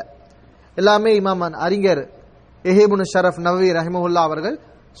விஷயங்கள் அல்ல, எல்லாமே இமாம் அறிஞர் இப்னு ஷரஃப் நவவி ரஹிமஹுல்லா அவர்கள்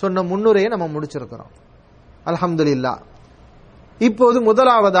சொன்ன முன்னுரையை நம்ம முடிச்சிருக்கிறோம். அல்ஹம்துலில்லாஹ். இப்போது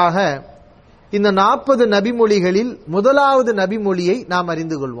முதலாவதாக இந்த 40 நபிமொழிகளில் முதலாவது நபிமொழியை நாம்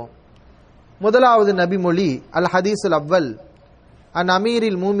அறிந்து கொள்வோம். முதலாவது நபிமொழி அல் ஹதீஸுல் அவ்வல் அன்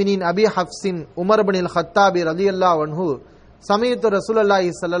அமீரில் மூமினின் அபி ஹஃப்ஸின் உமர் இப்னுல் ஹத்தாப் ரலியல்லாஹு அன்ஹு சமீஅத்து ரசூலுல்லாஹி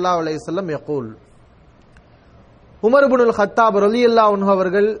ஸல்லல்லாஹு அலைஹி வஸல்லம் யகூல். உமர் இப்னுல் ஹத்தாப் ரலியல்லாஹு அன்ஹு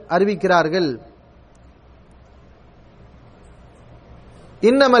அவர்கள் அறிவிக்கிறார்கள்,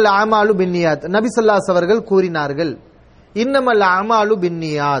 இன்னமல் அமாலு பின்னியாத். நபி ஸல்லல்லாஹு அலைஹி அவர்கள் கூறினார்கள், இன்னமல் அமாலு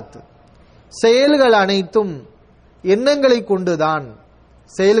பின்னியாத், செயல்கள் அனைத்தும் எண்ணங்களை கொண்டுதான்,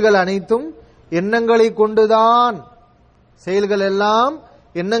 செயல்கள் அனைத்தும் எண்ணங்களை கொண்டுதான், செயல்கள் எல்லாம்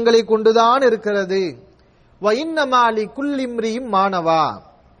எண்ணங்களை கொண்டுதான் இருக்கிறது. வஇன்னமா லிகுல்லி இம்ரிஇம் மானவா,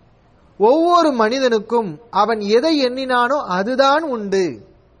 ஒவ்வொரு மனிதனுக்கும் அவன் எதை எண்ணினானோ அதுதான் உண்டு.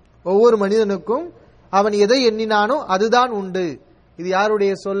 ஒவ்வொரு மனிதனுக்கும் அவன் எதை எண்ணினானோ அதுதான் உண்டு. இது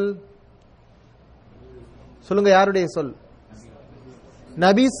யாருடைய சொல்? சொல்லுங்க, யாருடைய சொல்?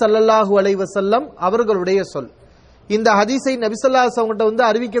 நபி ஸல்லல்லாஹு அலைஹி வஸல்லம் அவர்களுடைய சொல். இந்த ஹதீஸை நபி ஸல்லல்லாஹு அலைஹி வஸல்லம் வந்து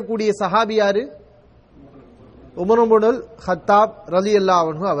அறிவிக்கக்கூடிய சஹாபி யாரு? உமர் இப்னுல் ஹத்தாப் ரலியல்லாஹு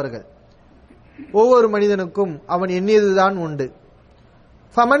அன்ஹு அவர்கள். ஒவ்வொரு மனிதனுக்கும் அவன் எண்ணியதுதான் உண்டு.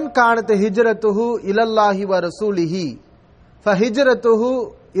 ஃபமன் கானத் ஹிஜ்ரத்துஹு இலல்லாஹி வ ரசூலிஹி ஃபஹிஜ்ரத்துஹு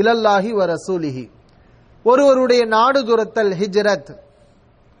இலல்லாஹி வ ரசூலிஹி. ஒருவருடைய நாடு துரத்தல் ஹிஜ்ரத்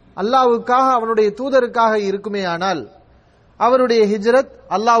அல்லாஹ்வுக்காக அவனுடைய தூதருக்காக இருக்குமே ஆனால் அவருடைய ஹிஜ்ரத்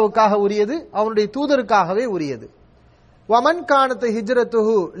அல்லாஹ்வுக்காக உரியது, அவனுடைய தூதருக்காகவே உரியது. வமன் கானத்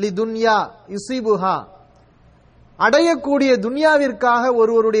ஹிஜ்ரத்துஹு லிதுன்யா யுஸிபுஹா, அடையக்கூடிய துன்யாவிற்காக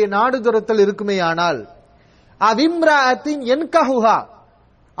ஒருவருடைய நாடு துரத்தல் இருக்குமேயானால், அவிம்ராஅத்தின் யன்கஹுஹா,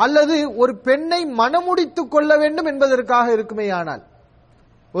 அல்லது ஒரு பெண்ணை மணமுடித்துக் கொள்ள வேண்டும் என்பதற்காக இருக்குமேயானால்,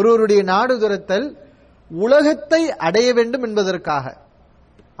 ஒருவருடைய நாடு துரத்தல் உலகத்தை அடைய வேண்டும் என்பதற்காக,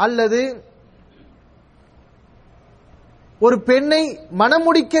 அல்லது ஒரு பெண்ணை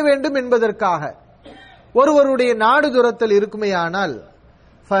மணமுடிக்க வேண்டும் என்பதற்காக ஒருவருடைய நாடு துரத்தல் இருக்குமேயானால்,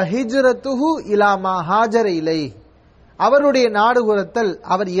 ஃபஹிஜ்ரத்துஹு இலா மா ஹாஜர இலை, அவருடைய நாடு துரத்தல்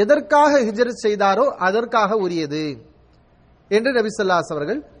அவர் எதற்காக ஹிஜ்ரத் செய்தாரோ அதற்காக உரியது என்று நபி ஸல்லல்லாஹு அலைஹி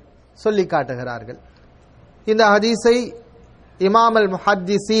அவர்கள் சொல்லி காட்டுகிறார்கள். இந்த ஹதீஸை இமாம் அல்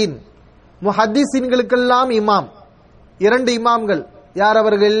முஹத்திஸீன், முஹத்திஸீன்களுக்கெல்லாம் இமாம், இரண்டு இமாம்கள் யார்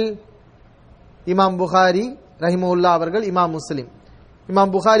அவர்கள்? இமாம் புகாரி ரஹிமஹுல்லாஹ் அவர்கள், இமாம் முஸ்லிம்.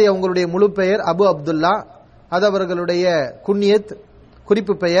 இமாம் புகாரி அவங்களுடைய முழு பெயர் அபு அப்துல்லா, அது அவர்களுடைய குன்யத்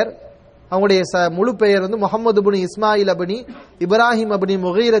குறிப்பு பெயர். அவங்களுடைய முழு பெயர் வந்து முஹம்மது இப்னு இஸ்மாயில் இப்னு இப்ராஹிம் இப்னு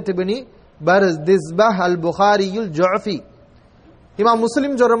முகீரத் இப்னு பர்திஸ்பஹ் அல் புகாரியுல் ஜுஃபி. இமாம்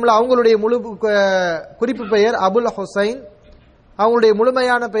முஸ்லிம் சொல்றோம்ல, அவங்களுடைய முழு குறிப்பு பெயர் அபுல் ஹுசைன். அவங்களுடைய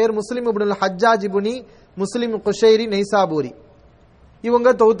முழுமையான பெயர் முஸ்லிம் இப்னுல் ஹஜ்ஜாஜ் இப்னு முஸ்லிம் குஷைரி நைசாபூரி. இவங்க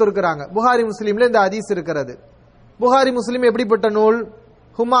தொகுத்திருக்கிறாங்க. புகாரி முஸ்லிம்ல இந்த ஹதீஸ் இருக்கிறது. புகாரி முஸ்லிம் எப்படிப்பட்ட நூல்?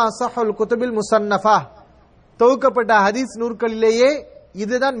 ஹுமா அஸஹுல் குதுபில் முஸன்னஃபா, தொகுக்கப்பட்ட ஹதீஸ் நூல்களிலேயே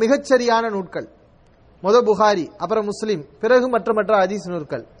இதுதான் மிகச்சரியான நூல்கள். புகாரி, அப்புறம் முஸ்லிம், பிறகு மற்ற ஹதீஸ்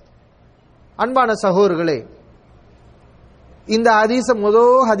நூல்கள். அன்பான சகோதரர்களே, இந்த ஹதீஸ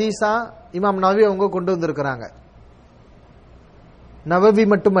ஹதீஸா இமாம் நவவி அவங்க கொண்டு வந்திருக்கிறாங்க. நவவி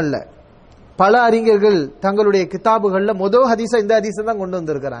மட்டுமல்ல, பல அறிஞர்கள் தங்களுடைய கிதாபுகள்ல ஹதீஸா இந்த ஹதீஸை தான் கொண்டு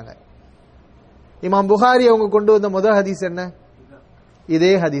வந்திருக்கிறாங்க. இமாம் புகாரி அவங்க கொண்டு வந்த ஹதீஸ் என்ன?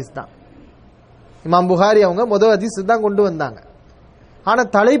 இதே ஹதீஸ் தான். இமாம் புகாரி அவங்க ஹதீஸ் தான் கொண்டு வந்தாங்க. ஆனா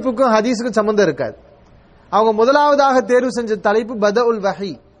தலைப்புக்கும் ஹதீஸுக்கும் சம்பந்தம் இருக்காது. அவங்க முதலாவதாக தேர்வு செஞ்ச தலைப்பு பதஉல்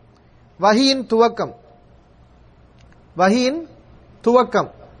வஹி, வஹியின் துவக்கம். வஹியின் துவக்கம்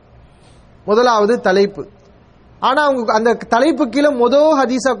முதலாவது தலைப்பு. ஆனா அவங்க அந்த தலைப்பு கீழே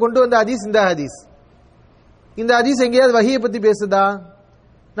ஹதீஸா கொண்டு வந்த ஹதீஸ் இந்த ஹதீஸ். இந்த ஹதீஸ் எங்கேயாவது வஹியை பத்தி பேசுதா?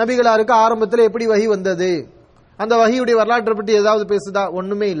 நபிகளாருக்கு ஆரம்பத்தில் எப்படி வஹி வந்தது, அந்த வஹியுடைய வரலாற்றை பற்றி ஏதாவது பேசுதா?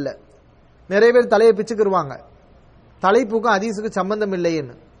 ஒண்ணுமே இல்லை. நிறைய பேர் தலையை பிச்சுக்கிருவாங்க, தலைப்புக்கும் ஹதீஸுக்கு சம்பந்தம்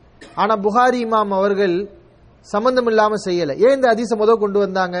இல்லைன்னு. ஆனா புகாரி இமாம் அவர்கள் சம்பந்தம் இல்லாம செய்யல. ஏன் இந்த ஹதீஸை கொண்டு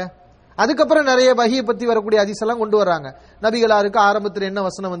வந்தாங்க? அதுக்கப்புறம் நிறைய வஹியை பத்தி வரக்கூடிய ஹதீஸ் எல்லாம் கொண்டு வர்றாங்க. நபிகளாருக்கு ஆரம்பத்தில் என்ன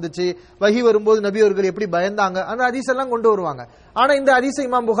வசனம் வந்துச்சு, வஹி வரும்போது நபி அவர்கள் எப்படி பயந்தாங்க, அந்த ஹதீஸ் எல்லாம் கொண்டு வருவாங்க. ஆனா இந்த ஹதீஸை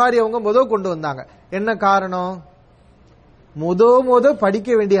இமாம் புகாரி அவங்க கொண்டு வந்தாங்க. என்ன காரணம்? படிக்க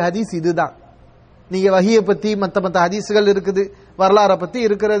வேண்டிய ஹதீஸ் இதுதான். நீங்க வஹியை பத்தி மத்த ஹதீஸ்கள் இருக்குது, வரலாறை பத்தி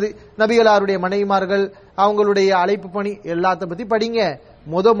இருக்கிறது, நபிகளாருடைய மனைவிமார்கள், அவங்களுடைய அழைப்பு பணி எல்லாத்த பத்தி படிங்க.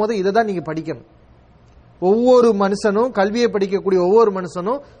 இதை தான் நீங்க படிக்கணும். ஒவ்வொரு மனுஷனும், கல்வியை படிக்கக்கூடிய ஒவ்வொரு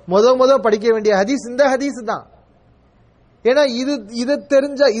மனுஷனும் படிக்க வேண்டிய ஹதீஸ் இந்த ஹதீஸ் தான். ஏன்னா இது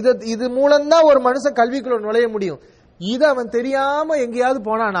தெரிஞ்ச இது மூலம்தான் ஒரு மனுஷன் கல்விக்குள்ள நுழைய முடியும். இதை அவன் தெரியாம எங்கேயாவது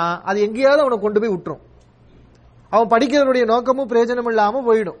போனானா அது எங்கேயாவது அவனை கொண்டு போய் விட்டுரும். அவன் படிக்கிறவனுடைய நோக்கமும் பிரயோஜனம் இல்லாம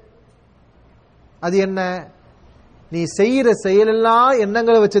போயிடும். அது என்ன? நீ செய்யற செயலெல்லாம்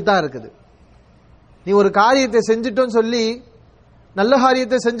எண்ணங்களை வச்சுதான் இருக்குது. நீ ஒரு காரியத்தை செஞ்சிட்டோன்னு சொல்லி நல்ல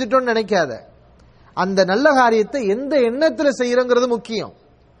காரியத்தை செஞ்சிட்டோன்னு நினைக்காத. அந்த நல்ல காரியத்தை எந்த எண்ணத்துல செய்யறங்கிறது முக்கியம்.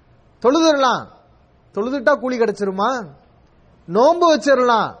 தொழுதுடலாம், தொழுதுட்டா கூலி கிடைச்சிருமா? நோன்பு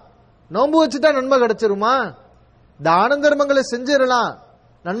வச்சிடலாம், நோன்பு வச்சுட்டா நன்மை கிடைச்சிருமா? தான தர்மங்களை செஞ்சிடலாம்,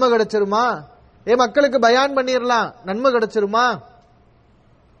 நன்மை கிடைச்சிருமா? மக்களுக்கு பயான் பண்ணிடலாம், நன்மை கிடைச்சிருமா?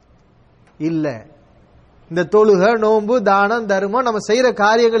 இல்ல. இந்த தொழுகை, நோன்பு, தானம், தர்மம், நம்ம செய்யற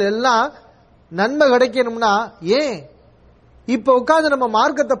காரியங்கள் எல்லாம் நன்மை கிடைக்கணும்னா ஏன் இப்ப உட்கார்ந்து நம்ம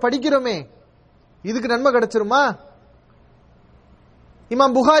மார்க்கத்தை படிக்கிறோமே, இதுக்கு நன்மை கிடைச்சிருமா?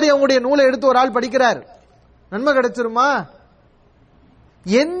 இமாம் புகாரி அவங்களுடைய நூலை எடுத்து ஒரு ஆள் படிக்கிறார், நன்மை கிடைச்சிருமா?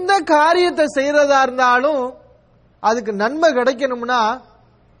 எந்த காரியத்தை செய்யறதா இருந்தாலும் அதுக்கு நன்மை கிடைக்கணும்னா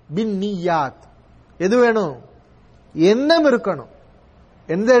பின் நியாத், எது வேணும்? எண்ணம் இருக்கணும்.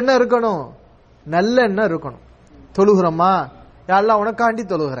 எந்த எண்ணம் இருக்கணும்? நல்ல எண்ணம் இருக்கணும். தொழுகிறோமா, யா அல்லாஹ் உனக்காண்டி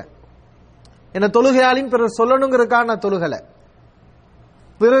தொழுகிறேன், என்ன தொழுகையாளின் பிறர் சொல்லணுங்கிறதுக்காக நான் தொழுகலை,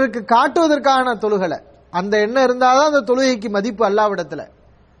 பிறருக்கு காட்டுவதற்காக நான் தொழுகலை. அந்த எண்ணம் இருந்தாதான் அந்த தொழுகைக்கு மதிப்பு அல்லாஹ்விடத்துல.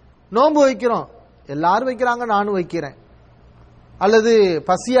 நோன்பு வைக்கிறோம், எல்லாரும் வைக்கிறாங்க நானும் வைக்கிறேன், அல்லது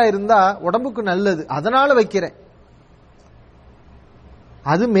பசியா இருந்தா உடம்புக்கு நல்லது அதனால வைக்கிறேன்,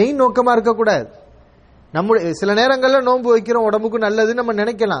 அது மெயின் நோக்கமா இருக்கக்கூடாது. நம்முடைய சில நேரங்கள்ல நோன்பு வைக்கிறோம் உடம்புக்கு நல்லதுன்னு நம்ம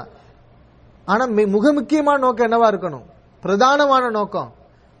நினைக்கலாம், ஆனா மிக முக்கியமான நோக்கம் என்னவா இருக்கணும்? பிரதானமான நோக்கம்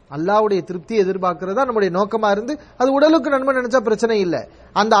அல்லாஹ்வுடைய திருப்தியை எதிர்பார்க்கிறதா நம்முடைய நோக்கமா இருந்து, அது உடலுக்கு நன்மை நினைச்சா பிரச்சனை இல்லை.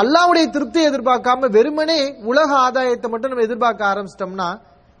 அந்த அல்லாஹ்வுடைய திருப்தியை எதிர்பார்க்காம வெறுமனே உலக ஆதாயத்தை மட்டும் நம்ம எதிர்பார்க்க ஆரம்பிச்சிட்டோம்னா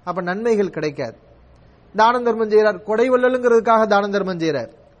அப்ப நன்மைகள் கிடைக்காது. தானம் தர்மம் செய்யறார், கொடை வள்ளலுங்கிறதுக்காக தானம் தர்மம்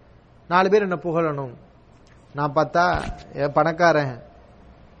செய்யறார், 4 பேர் என்ன புகழணும், நான் பார்த்தா பணக்காரன்,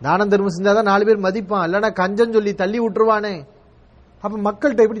 தானம் தர்மம் செஞ்சாதான் 4 பேர் மதிப்பான், இல்லைன்னா கஞ்சன் சொல்லி தள்ளி விட்டுருவானே. அப்ப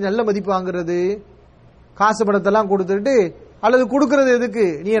மக்கள்கிட்ட எப்படி நல்ல மதிப்பு வாங்குறது? காசு பணத்தெல்லாம் கொடுத்துட்டு, அல்லது கொடுக்கறது எதுக்கு?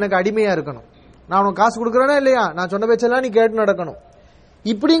 நீ எனக்கு அடிமையா இருக்கணும், நான் உனக்கு காசு கொடுக்கறேனா இல்லையா, நான் சொன்ன பேச்செல்லாம் நீ கேட்டு நடக்கணும்,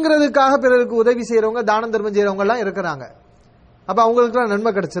 இப்படிங்கிறதுக்காக பிறருக்கு உதவி செய்யறவங்க தானம் தர்மம் செய்யறவங்க எல்லாம் இருக்கிறாங்க. அப்ப அவங்களுக்கு எல்லாம்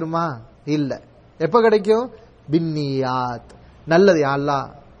நன்மை கிடைச்சிருமா? இல்ல. எப்ப கிடைக்கும்? பின்னியாத், நல்லது. யா அல்லாஹ்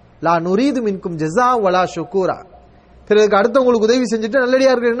லா நுரீது மின்கும் ஜஸா வலா ஷுக்கூரா, பிறருக்கு அடுத்தவங்களுக்கு உதவி செஞ்சுட்டு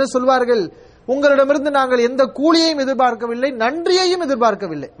நல்லடியார்கள் என்ன சொல்வார்கள்? உங்களிடமிருந்து நாங்கள் எந்த கூலியையும் எதிர்பார்க்கவில்லை, நன்றியையும்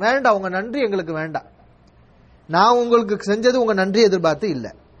எதிர்பார்க்கவில்லை. வேண்டாம், உங்க நன்றி எங்களுக்கு வேண்டாம், நான் உங்களுக்கு செஞ்சது உங்க நன்றி எதிர்பார்த்து இல்ல,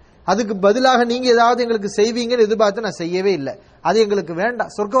 அதுக்கு பதிலாக நீங்க ஏதாவது எங்களுக்கு செய்வீங்கன்னு எதிர்பார்த்து நான் செய்யவே இல்லை, அது எங்களுக்கு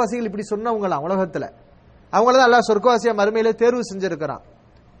வேண்டாம். சொர்க்கவாசிகள் இப்படி சொன்னவங்களாம் உலகத்துல, அவங்களதான் அல்லாஹ் சொர்க்கவாசியா மறுமையில தேர்வு செஞ்சிருக்கிறான்.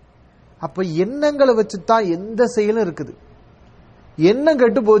 அப்ப எண்ணங்களை வச்சுதான் எந்த செயலும் இருக்குது. எண்ணம்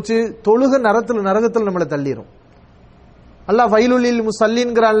கெட்டு போச்சு, தொழுக நரகத்துல நம்மளை தள்ளிரும். அல்லாஹ் ஃபைலுலில்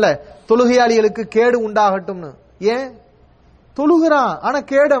முஸல்லின்ங்கறான்ல, தொழுகையாளிகளுக்கு கேடு உண்டாகட்டும்னு. ஏன் தொழுகிறான் ஆனா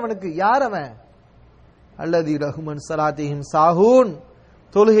கேடு அவனுக்கு? யார் அவன்? அல்லதி ரஹ்மன் ஸலாத்திஹிம் சாஹூன்,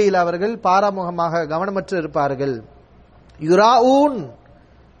 தொழுகையில் அவர்கள் பாராமுகமாக கவனமற்று இருப்பார்கள். யுராஊன்,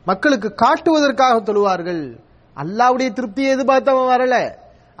 மக்களுக்கு காட்டுவதற்காக தொழுவார்கள். அல்லாஹ்வுடைய திருப்தியை எதிர்பார்த்து அவன் வரல,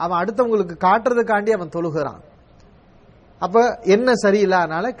 அவன் அடுத்தவங்களுக்கு காட்டுறதுக்காண்டி அவன் தொழுகிறான். அப்ப என்ன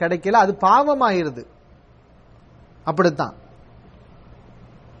சரியில்லாதனால கிடைக்கல, அது பாவமாயிருது. அப்படித்தான்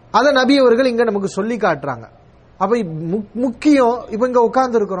அத நபி அவர்கள் இங்க நமக்கு சொல்லி காட்டுறாங்க. அப்ப முக்கியம், இப்ப இங்க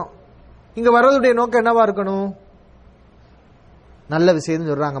உட்கார்ந்து இருக்கிறோம், இங்க வர்றதுடைய நோக்கம் என்னவா இருக்கணும்? நல்ல விஷயம்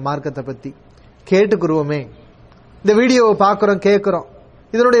சொல்றாங்க மார்க்கத்தை பத்தி கேட்டுக்குருவோமே, இந்த வீடியோவை பாக்குறோம் கேட்கிறோம்,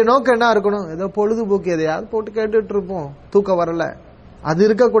 இதனுடைய நோக்கம் என்ன இருக்கணும்? ஏதோ பொழுதுபோக்கு எதையாவது போட்டு கேட்டுட்டு இருப்போம், தூக்கம் வரல, அது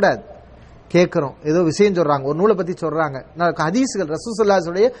இருக்கக்கூடாது. கேட்கிறோம், ஏதோ விஷயம் சொல்றாங்க, ஒரு நூலை பத்தி சொல்றாங்க, ஹதீஸ்கள்,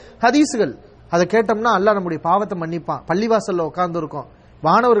 ரசூலுல்லாஹி உடைய ஹதீஸ்கள், அதை கேட்டோம்னா அல்லாஹ் நம்முடைய பாவத்தை மன்னிப்பான். பள்ளிவாசல்ல உட்கார்ந்து இருக்கோம்,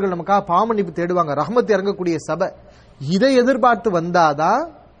 வானவர்கள் நமக்காக பாவ மன்னிப்பு தேடுவாங்க, ரஹ்மத் இறங்கக்கூடிய சபை, இதை எதிர்பார்த்து வந்தாதான்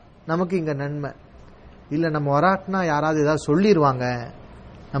நமக்கு இங்க நன்மை. இல்ல நம்ம வராட்டினா யாராவது ஏதாவது சொல்லிடுவாங்க,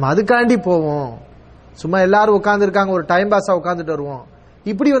 நம்ம அதுக்காண்டி போவோம், சும்மா எல்லாரும் உட்கார்ந்து இருக்காங்க ஒரு டைம் பாஸா உட்கார்ந்துட்டு வருவோம்,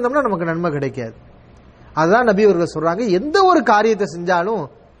 இப்படி வந்தோம்னா நமக்கு நன்மை கிடைக்காது. அதுதான் நபி அவர்கள் சொல்றாங்க, எந்த ஒரு காரியத்தை செஞ்சாலும்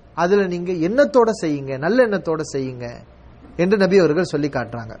அதுல நீங்க எண்ணத்தோட செய்யுங்க, நல்ல எண்ணத்தோட செய்யுங்க என்று நபி அவர்கள் சொல்லி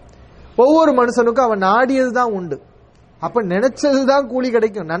காட்டுறாங்க. ஒவ்வொரு மனுஷனுக்கும் அவன் நாடியதுதான் உண்டு, அப்ப நினைச்சதுதான் கூலி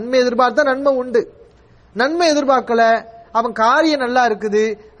கிடைக்கும். நன்மை எதிர்பார்த்தா நன்மை உண்டு, நன்மை எதிர்பார்க்கல, அவன் காரியம் நல்லா இருக்குது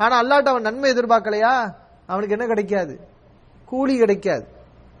ஆனா அல்லாட்ட அவன் நன்மை எதிர்பார்க்கலையா, அவனுக்கு என்ன கிடைக்காது? கூலி கிடைக்காது.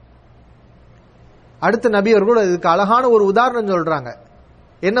 அடுத்த நபி அவர்கள் இதுக்கு அழகான ஒரு உதாரணம் சொல்றாங்க.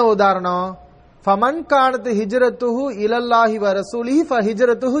 என்ன உதாரணம்? ஃபமன் கானத் ஹிஜ்ரத்துஹு இலல்லாஹி வ ரசூலிஹி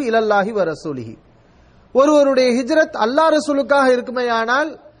ஃபஹிஜ்ரத்துஹு இலல்லாஹி வ ரசூலிஹி, ஒருவருடைய ஹிஜ்ரத் அல்லாஹ் ரசூலுக்காக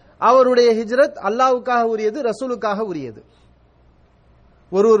இருக்குமேயானால் அவருடைய ஹிஜ்ரத் அல்லாஹ்வுக்காக உரியது, ரசூலுக்காக உரியது.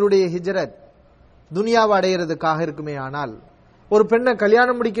 ஒருவருடைய ஹிஜ்ரத் துனியாவை அடையிறதுக்காக இருக்குமே ஆனால், ஒரு பெண்ணை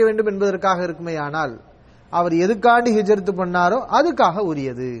கல்யாணம் முடிக்க வேண்டும் என்பதற்காக இருக்குமே ஆனால், அவர் எதுக்காண்டி ஹிஜ்ரத் பண்ணாரோ அதுக்காக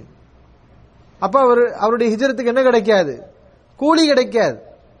உரியது. அப்ப அவருடைய ஹிஜ்ரத்துக்கு என்ன கிடைக்காது? கூலி கிடைக்காது.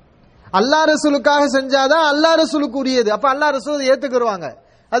 அல்லாஹ் ரசூலுக்காக செஞ்சாதான் அல்லாஹ் ரசூலுக்கு உரியது. அப்ப அல்லாஹ் ரசூல் ஏத்துக்குருவாங்க,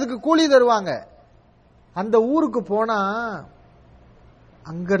 அதுக்கு கூலி தருவாங்க. அந்த ஊருக்கு போனா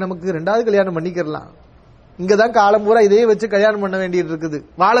அங்க நமக்கு 2வது கல்யாணம் பண்ணிக்கிறலாம், இங்கதான் காலம் பூரா இதையே வச்சு கல்யாணம் பண்ண வேண்டியது இருக்குது,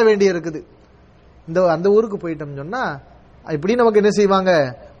 வாழ வேண்டிய இருக்குது. அந்த ஊருக்கு போயிட்டோம் சொன்னா இப்படி நமக்கு என்ன செய்வாங்க?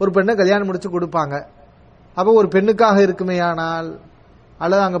 ஒரு பெண்ணை கல்யாணம் முடிச்சு கொடுப்பாங்க. அப்ப ஒரு பெண்ணுக்காக இருக்குமே ஆனால்,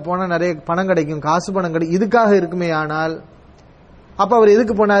 அல்லது அங்க போனா நிறைய பணம் கிடைக்கும், காசு பணம் கிடைக்கும், இதுக்காக இருக்குமே ஆனால், அப்ப அவர்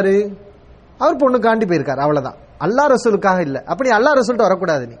எதுக்கு போனாரு? அவர் பொண்ணுக்காண்டி போயிருக்காரு, அவ்வளவுதான். அல்லாஹ் ரசூலுக்காக இல்ல. அப்ப நீ அல்லாஹ் ரசூல்கிட்ட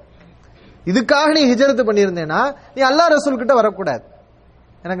வரக்கூடாது. நீ இதுக்காக நீ ஹிஜ்ரத் பண்ணியிருந்தேனா நீ அல்லாஹ் ரசூல் கிட்ட வரக்கூடாது.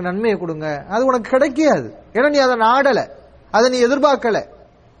 எனக்கு நன்மையை கொடுங்க, அது உனக்கு கிடைக்காது. ஏன்னா நீ அதை நாடல, அதை நீ எதிர்பார்க்கல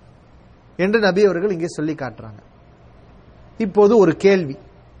என்று நபி அவர்கள் இங்கே சொல்லி காட்டுறாங்க. இப்போது ஒரு கேள்வி,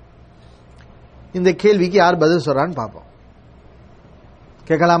 இந்த கேள்விக்கு யார் பதில் சொல்றான்னு பார்ப்போம்.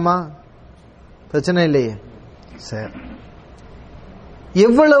 கேட்கலாமா? பிரச்சனை இல்லையே. சரி,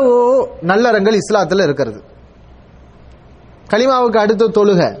 எவ்வளவோ நல்லறங்கள் இஸ்லாத்துல இருக்கிறது. கலிமாவுக்கு அடுத்த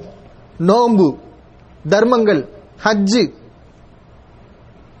தொழுகை, நோன்பு, தர்மங்கள், ஹஜ்ஜு,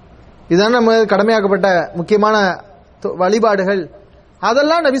 இதான நம்ம கடமையாக்கப்பட்ட முக்கியமான வழிபாடுகள்.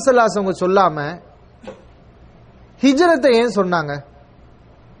 அதெல்லாம் நபி ஸல்லல்லாஹு அலைஹி வஸல்லம் சொல்லாம ஹிஜ்ரத்தை ஏன் சொன்னாங்க?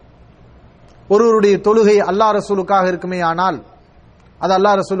 ஒருவருடைய தொழுகை அல்லாஹ் ரசூலுக்காக இருக்குமே ஆனால் அது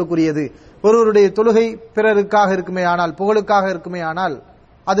அல்லாஹ் ரசூலுக்குரியது. ஒருவருடைய தொழுகை பிறருக்காக இருக்குமே ஆனால், புகழுக்காக இருக்குமே ஆனால்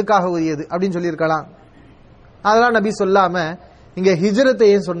அதுக்காக உரியது அப்படின்னு சொல்லியிருக்கலாம். அதெல்லாம் நபி சொல்லாம இங்க ஹிஜ்ரத்தை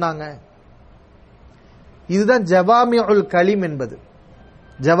ஏன் சொன்னாங்க? இதுதான் ஜவாமிஉல் கலீம் என்பது.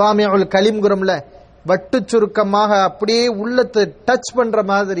 ஜவாமிஉல் கலீம்ங்கறோம்ல, வட்டு சுருக்கமாக அப்படியே உள்ளத்தை டச் பண்ற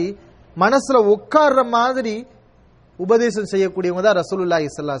மாதிரி, மனசுல உட்கார்ற மாதிரி உபதேசம் செய்யக்கூடியவங்க தான் ரசூலுல்லாஹி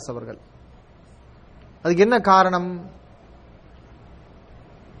ஸல்லல்லாஹு அலைஹி அவர்கள். அதுக்கு என்ன காரணம்?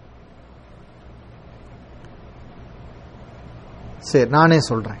 சரி, நானே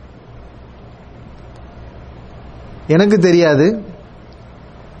சொல்றேன். எனக்கு தெரியாது,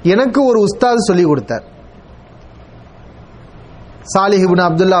 எனக்கு ஒரு உஸ்தாத் சொல்லி கொடுத்தார். சாலிஹ் இப்னு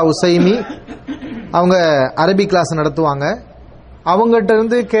அப்துல்லா உசைமி, அவங்க அரபி கிளாஸ் நடத்துவாங்க. அவங்ககிட்ட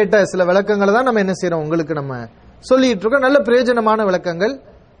இருந்து கேட்ட சில விளக்கங்களை தான் நம்ம என்ன செய்யறோம், உங்களுக்கு நம்ம சொல்லிட்டு இருக்கோம். நல்ல பிரயோஜனமான விளக்கங்கள்.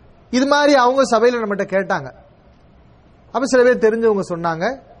 இது மாதிரி அவங்க சபையில நம்மகிட்ட கேட்டாங்க. அப்ப சில பேர் தெரிஞ்சவங்க சொன்னாங்க.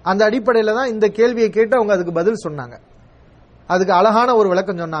 அந்த அடிப்படையில தான் இந்த கேள்வியை கேட்டு அவங்க அதுக்கு பதில் சொன்னாங்க. அதுக்கு அழகான ஒரு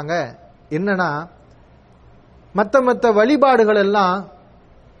விளக்கம் சொன்னாங்க. என்னன்னா, மற்ற வழிபாடுகள் எல்லாம்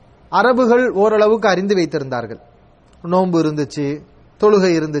அரபுகள் ஓரளவுக்கு அறிந்து வைத்திருந்தார்கள். நோன்பு இருந்துச்சு,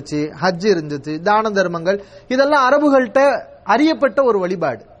 தொழுகை இருந்துச்சு, ஹஜ் இருந்துச்சு, தான தர்மங்கள், இதெல்லாம் அரபுகள்கிட்ட அறியப்பட்ட ஒரு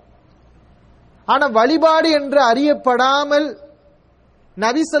வழிபாடு. ஆனா வழிபாடு என்று அறியப்படாமல்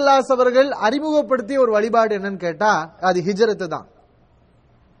நபி ஸல்லல்லாஹு அலைஹி அவர்கள் அறிமுகப்படுத்திய ஒரு வழிபாடு என்னன்னு கேட்டா அது ஹிஜ்ரத் தான்.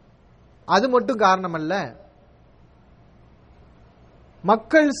 அது மட்டும் காரணம் அல்ல,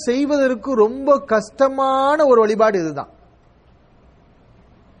 மக்கள் செய்வதற்கு ரொம்ப கஷ்டமான ஒரு வழிபாடு இதுதான்.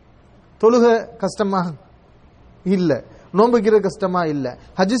 தொழுக கஷ்டமா இல்ல, நோன்புக்கிற கஷ்டமா இல்ல,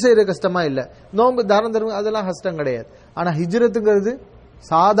 ஹஜ் செய்யற கஷ்டமா இல்ல, நோன்பு தானம் தர்மம் அதெல்லாம் கஷ்டம் கிடையாது. ஆனா ஹிஜ்ரத்துங்கிறது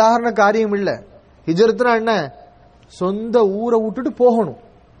சாதாரண காரியம் இல்ல. ஹிஜ்ரத்னா என்ன? சொந்த ஊரை விட்டுட்டு போகணும்.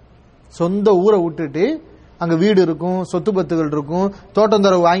 சொந்த ஊரை விட்டுட்டு அங்க வீடு இருக்கும், சொத்து பத்துகள் இருக்கும், தோட்டம்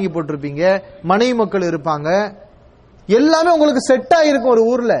தரவு வாங்கி போட்டிருப்பீங்க, மனைவி மக்கள் இருப்பாங்க, எல்லாமே உங்களுக்கு செட் ஆயிருக்கும் ஒரு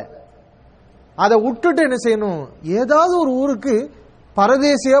ஊர்ல. அதை விட்டுட்டு என்ன செய்யணும்? ஏதாவது ஒரு ஊருக்கு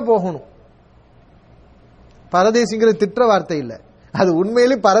பரதேசியா போகணும். பரதேசிங்கிற திட்ட வார்த்தை இல்ல, அது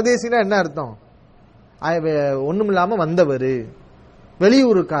உண்மையிலே பரதேசினா என்ன அர்த்தம்? ஒண்ணும் இல்லாம வந்தவர்,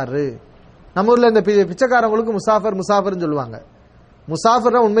 வெளியூருக்காரரு. நம்ம ஊர்ல இந்த பிச்சைக்காரங்களுக்கு முசாஃபர்னு சொல்லுவாங்க.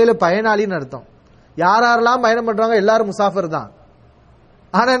 முசாஃபர்னா உண்மையில பயனாளின்னு அர்த்தம். யாரெல்லாம் பயணம் பண்றாங்க எல்லாரும் முசாஃபர் தான்.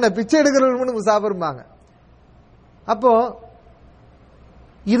 ஆனா என்ன, பிச்சை எடுக்கிறவங்க முசாஃபர்பாங்க. அப்போ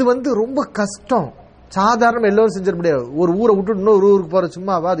இது ரொம்ப கஷ்டம். சாதாரண எல்லோரும் செஞ்சிட முடியாது. ஒரு ஊரை விட்டுட்டு இன்னொரு ஊருக்கு போற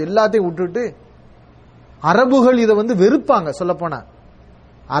சும்மாவா? அது எல்லாத்தையும் விட்டுட்டு அரபுகள் இதை வெறுப்பாங்க. சொல்ல போனா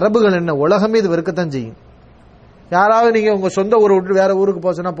அரபுகள் என்ன, உலகமே இது வெறுக்கத்தான் செய்யும். யாராவது நீங்க உங்க சொந்த ஊரை விட்டு வேற ஊருக்கு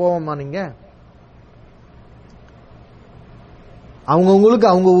போச்சுன்னா போவோமா நீங்க? அவங்கவுங்களுக்கு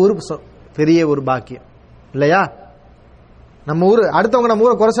அவங்க ஊரு பெரிய ஒரு பாக்கியம் இல்லையா? நம்ம ஊரு அடுத்தவங்க நம்ம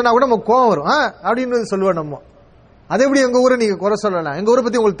ஊரை குறை சொன்னா கூட நமக்கு கோவம் வரும் அப்படின்னு சொல்லுவோம். நம்ம அது எப்படி எங்க ஊரை நீங்க குறை சொல்லலாம், எங்க ஊரை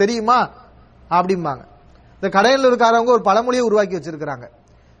பத்தி உங்களுக்கு தெரியுமா அப்படிம்பாங்க. இந்த கடையநல்லூர்காரவங்க ஒரு பழமொழியை உருவாக்கி வச்சிருக்கிறாங்க.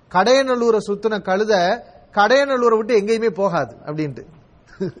 கடையநல்லூரை சுத்தின கழுத கடையநல்லூரை விட்டு எங்கேயுமே போகாது அப்படின்ட்டு.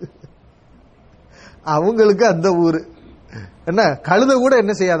 அவங்களுக்கு அந்த ஊரு என்ன, கழுத கூட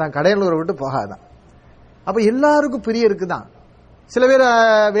என்ன செய்யாதான், கடையநல்லூரை விட்டு போகாதான். அப்ப எல்லாருக்கும் பிரிய இருக்குதான். சில பேர்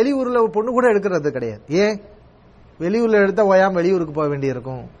வெளியூர்ல பொண்ணு கூட எடுக்கிறது கிடையாது. ஏன்? வெளியூர்ல எடுத்தா ஓயாம வெளியூருக்கு போக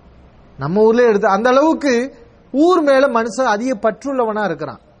வேண்டியிருக்கும். நம்ம ஊர்ல எடுத்த அந்த அளவுக்கு ஊர் மேல மனுஷன் அதிக பற்றுள்ளவனா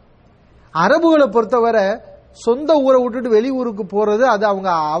இருக்கிறான். அரபுகளை பொறுத்தவரை சொந்த ஊரை விட்டுட்டு வெளியூருக்கு போறது அது அவங்க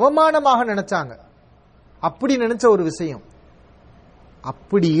அவமானமாக நினைச்சாங்க. அப்படி நினைச்ச ஒரு விஷயம்.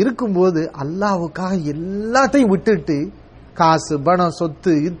 அப்படி இருக்கும்போது அல்லாஹ்வுக்காக எல்லாத்தையும் விட்டுட்டு, காசு பணம்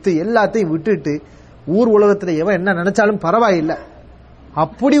சொத்து இத்து எல்லாத்தையும் விட்டுட்டு, ஊர் உலகத்துல எவன் என்ன நினைச்சாலும் பரவாயில்லை,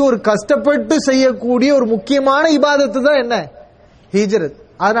 அப்படி ஒரு கஷ்டப்பட்டு செய்யக்கூடிய ஒரு முக்கியமான இபாதத்து தான் என்ன, ஹிஜ்ரத்.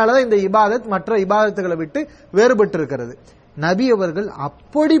 அதனாலதான் இந்த இபாதத் மற்ற இபாதத்துகளை விட்டு வேறுபட்டு இருக்கிறது. நபி அவர்கள்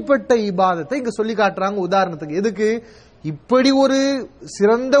அப்படிப்பட்ட இபாதத்தை இங்க சொல்லி காட்டுறாங்க. உதாரணத்துக்கு எதுக்கு? இப்படி ஒரு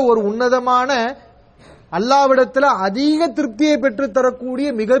சிறந்த ஒரு உன்னதமான அல்லாஹ்விடத்துல அதிக திருப்தியை பெற்று தரக்கூடிய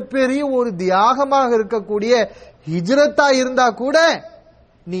மிகப்பெரிய ஒரு தியாகமாக இருக்கக்கூடிய ஹிஜ்ரத்தா இருந்தா கூட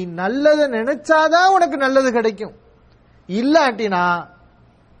நீ நல்லதை நினைச்சாதான் உனக்கு நல்லது கிடைக்கும். இல்லாட்டினா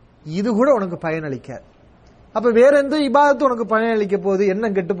இது கூட உனக்கு பயனளிக்காது. அப்ப வேற எந்த இபாதத்து உனக்கு பயனளிக்க போகுது,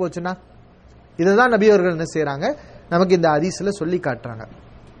 என்ன கெட்டு போச்சுன்னா? இதுதான் நபி அவர்கள் என்ன செய்யறாங்க, நமக்கு இந்த ஹதீஸ்ல சொல்லி காட்டுறாங்க.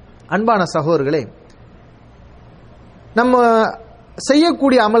 அன்பான சகோதரர்களே, நம்ம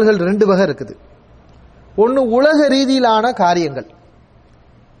செய்யக்கூடிய அமல்கள் 2 வகை இருக்குது. ஒன்னு உலக ரீதியிலான காரியங்கள்,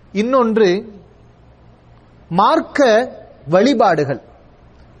 இன்னொன்று மார்க்க வழிபாடுகள்.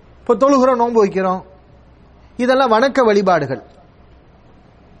 இப்போ தொழுகிறோம், நோன்பு வைக்கிறோம், இதெல்லாம் வணக்க வழிபாடுகள்.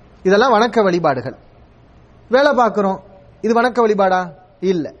 இதெல்லாம் வணக்க வழிபாடுகள். வேலை பார்க்கிறோம், இது வணக்க வழிபாடா?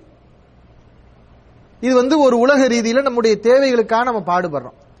 இல்ல. இது ஒரு உலக ரீதியில நம்முடைய தேவைகளுக்காக நம்ம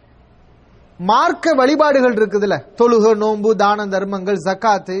பாடுபடுறோம். மார்க்க வழிபாடுகள் இருக்குதுல்ல, தொழுகை, நோன்பு, தான தர்மங்கள்,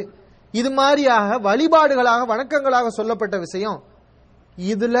 ஜக்காத்து, இது மாதிரியாக வழிபாடுகளாக வணக்கங்களாக சொல்லப்பட்ட விஷயம்,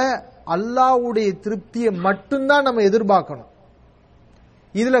 இதுல அல்லாஹ்வுடைய திருப்தியை மட்டும்தான் நம்ம எதிர்பார்க்கணும்.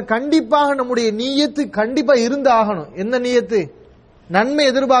 இதுல கண்டிப்பாக நம்முடைய நியத்து கண்டிப்பா இருந்தாகணும். என்ன நியத்து? நன்மை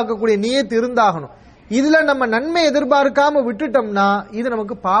எதிர்பார்க்கக்கூடிய நியத்து இருந்தாகணும். இதுல நம்ம நன்மை எதிர்பார்க்காம விட்டுட்டோம்னா இது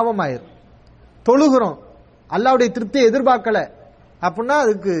நமக்கு பாவமாயிரும். தொழுகிறோம், அல்லாஹ்வுடைய திருப்தியை எதிர்பார்க்கல அப்படின்னா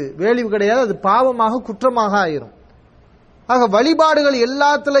அதுக்கு வேல்யூ கிடையாது, அது பாவமாக குற்றமாக ஆயிரும். ஆக வழிபாடுகள்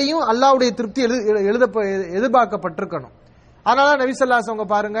எல்லாத்துலயும் அல்லாஹ்வுடைய திருப்தி எதிர்பார்க்கப்பட்டிருக்கணும். அதனால நபி ஸல்லல்லாஹு அலைஹி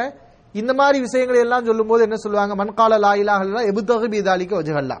வஸல்லம் பாருங்க, இந்த மாதிரி விஷயங்களை எல்லாம் சொல்லும் போது என்ன சொல்லுவாங்க, மன்கால லா இலாஹ இல்லல்லாஹ் எப்தகி பிதாலிக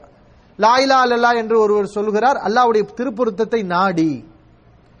வஜ்ஹல்லாஹ். லா இலாஹ இல்லல்லாஹ் என்று ஒருவர் சொல்கிறார் அல்லாஹ்வுடைய திருப்பொருத்தத்தை நாடி.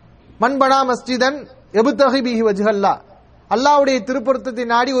 மன்பனா மஸ்ஜிதன் எப்தகி பிஹி வஜ்ஹல்லாஹ், அல்லாஹ்வுடைய திருப்பொருத்தத்தை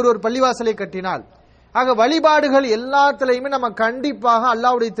நாடி ஒருவர் பள்ளிவாசலை கட்டினால். ஆக வழிபாடுகள் எல்லாத்துலயுமே நம்ம கண்டிப்பாக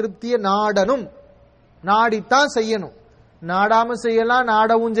அல்லாஹ்வுடைய திருப்தியை நாடணும், நாடித்தான் செய்யணும். நாடாம செய்யலாம்,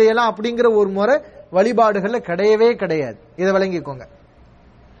 நாடவும் செய்யலாம் அப்படிங்கிற ஒரு முறை வழிபாடுகள்ல கிடையவே கிடையாது. இதை விளங்கிக்கோங்க.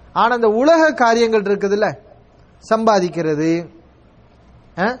 ஆனா இந்த உலக காரியங்கள் இருக்குதுல்ல, சம்பாதிக்கிறது,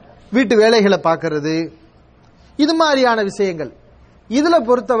 வீட்டு வேலைகளை பார்க்கறது, இது மாதிரியான விஷயங்கள், இதுல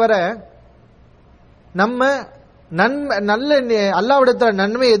பொறுத்தவரை நம்ம நல்ல அல்லாஹ்விடத்துல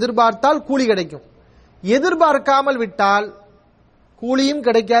நன்மை எதிர்பார்த்தால் கூலி கிடைக்கும், எதிர்பார்க்காமல் விட்டால் கூலியும்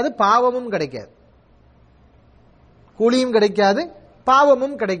கிடைக்காது, பாவமும் கிடைக்காது. கூலியும் கிடைக்காது,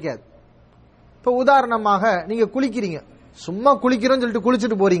 பாவமும் கிடைக்காது. இப்ப உதாரணமாக நீங்க குளிக்கிறீங்க, சும்மா குளிக்கிறோம்னு சொல்லிட்டு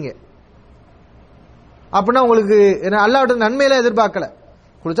குளிச்சுட்டு போறீங்க அப்படின்னா உங்களுக்கு அல்லாஹ்விட நன்மையெல்லாம் எதிர்பார்க்கல,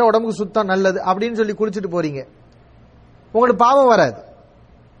 குளிச்சா உடம்புக்கு சுத்தம் நல்லது அப்படின்னு சொல்லி குளிச்சுட்டு போறீங்க, உங்களுக்கு பாவம் வராது,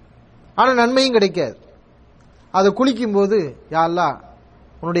 ஆனா நன்மையும் கிடைக்காது. அதை குளிக்கும் போது யா அல்லாஹ்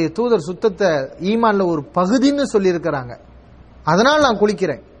உன்னுடைய தூதர் சுத்தத்தை ஈமான்ல ஒரு பகுதின்னு சொல்லி இருக்கிறாங்க, அதனால நான்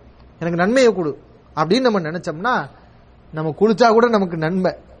குளிக்கிறேன், எனக்கு நன்மையை கொடு அப்படின்னு நம்ம நினைச்சோம்னா நம்ம குளிச்சா கூட நமக்கு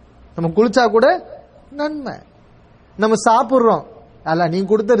நன்மை, நம்ம குளிச்சா கூட நன்மை. நம்ம சாப்பிடுறோம், அல்ல நீ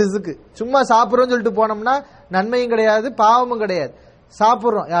கொடுத்த ரிஸ்க்கு, சும்மா சாப்பிடுறோம்னு சொல்லிட்டு போனோம்னா நன்மையும் கிடையாது, பாவமும் கிடையாது.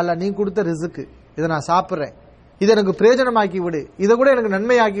 சாப்பிடுறோம், அல்ல நீ கொடுத்த ரிஸ்க்கு, இதை நான் சாப்பிடுறேன், இதை எனக்கு பிரயோஜனமாக்கி விடு, இதை கூட எனக்கு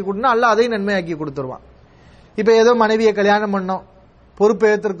நன்மையாக்கி கொடுனா அல்ல அதையும் நன்மையாக்கி கொடுத்துருவான். இப்ப ஏதோ மனைவியை கல்யாணம் பண்ணோம், பொறுப்பு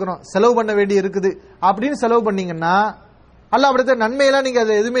ஏற்றிருக்கிறோம், செலவு பண்ண வேண்டி இருக்குது அப்படின்னு செலவு பண்ணீங்கன்னா அல்லாஹ் அப்படித்த நன்மையெல்லாம் நீங்க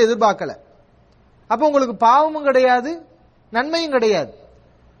அதை எதுவுமே எதிர்பார்க்கல, அப்ப உங்களுக்கு பாவமும் கிடையாது, நன்மையும் கிடையாது.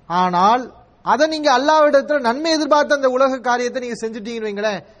 ஆனால் அதை நீங்க அல்லாஹ்விடத்துல நன்மை எதிர்பார்த்த அந்த உலக காரியத்தை நீங்க செஞ்சுட்டீங்கன்னு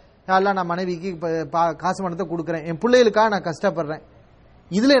வைங்களேன், அல்லாஹ் நான் மனைவிக்கு காசு பணத்தை கொடுக்குறேன், என் பிள்ளைகளுக்காக நான் கஷ்டப்படுறேன்,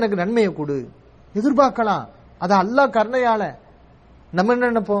 இதுல எனக்கு நன்மையை கொடு, எதிர்பார்க்கலாம். அது அல்லாஹ் கருணையால. நம்ம என்ன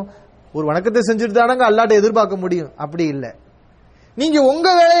நினைப்போம், ஒரு வணக்கத்தை செஞ்சுட்டு தானங்க அல்லாஹ்ட்ட எதிர்பார்க்க முடியும், அப்படி இல்லை. நீங்க உங்க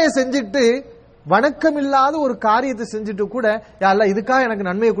வேலையை செஞ்சுட்டு வணக்கம் இல்லாத ஒரு காரியத்தை செஞ்சுட்டு கூட அல்லாஹ் இதுக்காக எனக்கு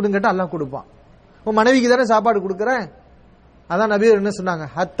நன்மையை கொடுங்கட்டு அல்லாஹ் கொடுப்பான். உன் மனைவிக்கு தானே சாப்பாடு கொடுக்குறேன், அதான் நபி என்ன சொன்னாங்க,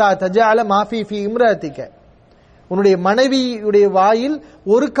 ஹத்தா தஜால மாஃபி ஃபி இம்ராத்திக, உன்னுடைய மனைவியுடைய வாயில்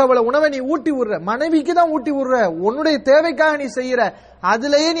ஒரு கவலை உணவை நீ ஊட்டி விடுற, மனைவிக்கு தான் ஊட்டி விடுற, உன்னுடைய தேவைக்காக நீ செய்யற,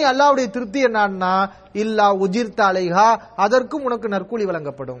 அதுலயே நீ அல்லாஹ்வுடைய திருப்தி என்னன்னா இல்லா உஜிர்த அலைஹா, அதற்கும் உனக்கு நற்கூலி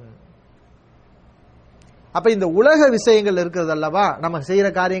வழங்கப்படும். அப்ப இந்த உலக விஷயங்கள் இருக்கிறது அல்லவா, நம்ம செய்யற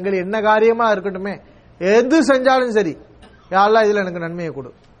காரியங்கள் என்ன காரியமா இருக்கட்டுமே, எது செஞ்சாலும் சரி, யா அல்லாஹ் இதுல எனக்கு நன்மையை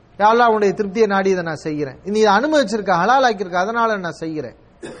கொடு, யா அல்லாஹ் உன்னுடைய திருப்தியை நாடி இதை நான் செய்கிறேன், நீ அனுமதிச்சிருக்க, ஹலால் ஆக்கியிருக்க, அதனால நான் செய்கிறேன்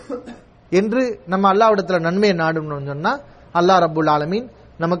என்று நம்ம அல்லாஹ்விடத்துல நன்மையை நாடணும்னு சொன்னா அல்லாஹ் ரப்புல் ஆலமீன்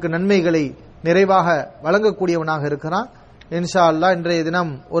நமக்கு நன்மைகளை நிறைவாக வழங்கக்கூடியவனாக இருக்கிறான். இன்ஷா அல்லாஹ் இன்றைய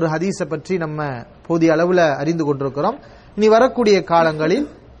தினம் ஒரு ஹதீஸை பற்றி நம்ம போதிய அளவுல அறிந்து கொண்டிருக்கிறோம். இனி வரக்கூடிய காலங்களில்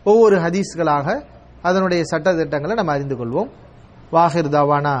ஒவ்வொரு ஹதீஸ்களாக அதனுடைய சட்ட திட்டங்களை நம்ம அறிந்து கொள்வோம். வாஹிர்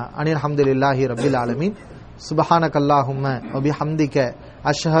தாவானா அனில் ஹம்துலில்லாஹி ரப்பில் ஆலமீன். சுப்ஹானக அல்லாஹும்ம வ பிஹம்திக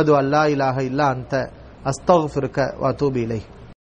அஷ்ஹது அல்லா இலாஹ இல்லா அன்த அஸ்தக்ஃபிருக வ அத்தூபு இலைக்.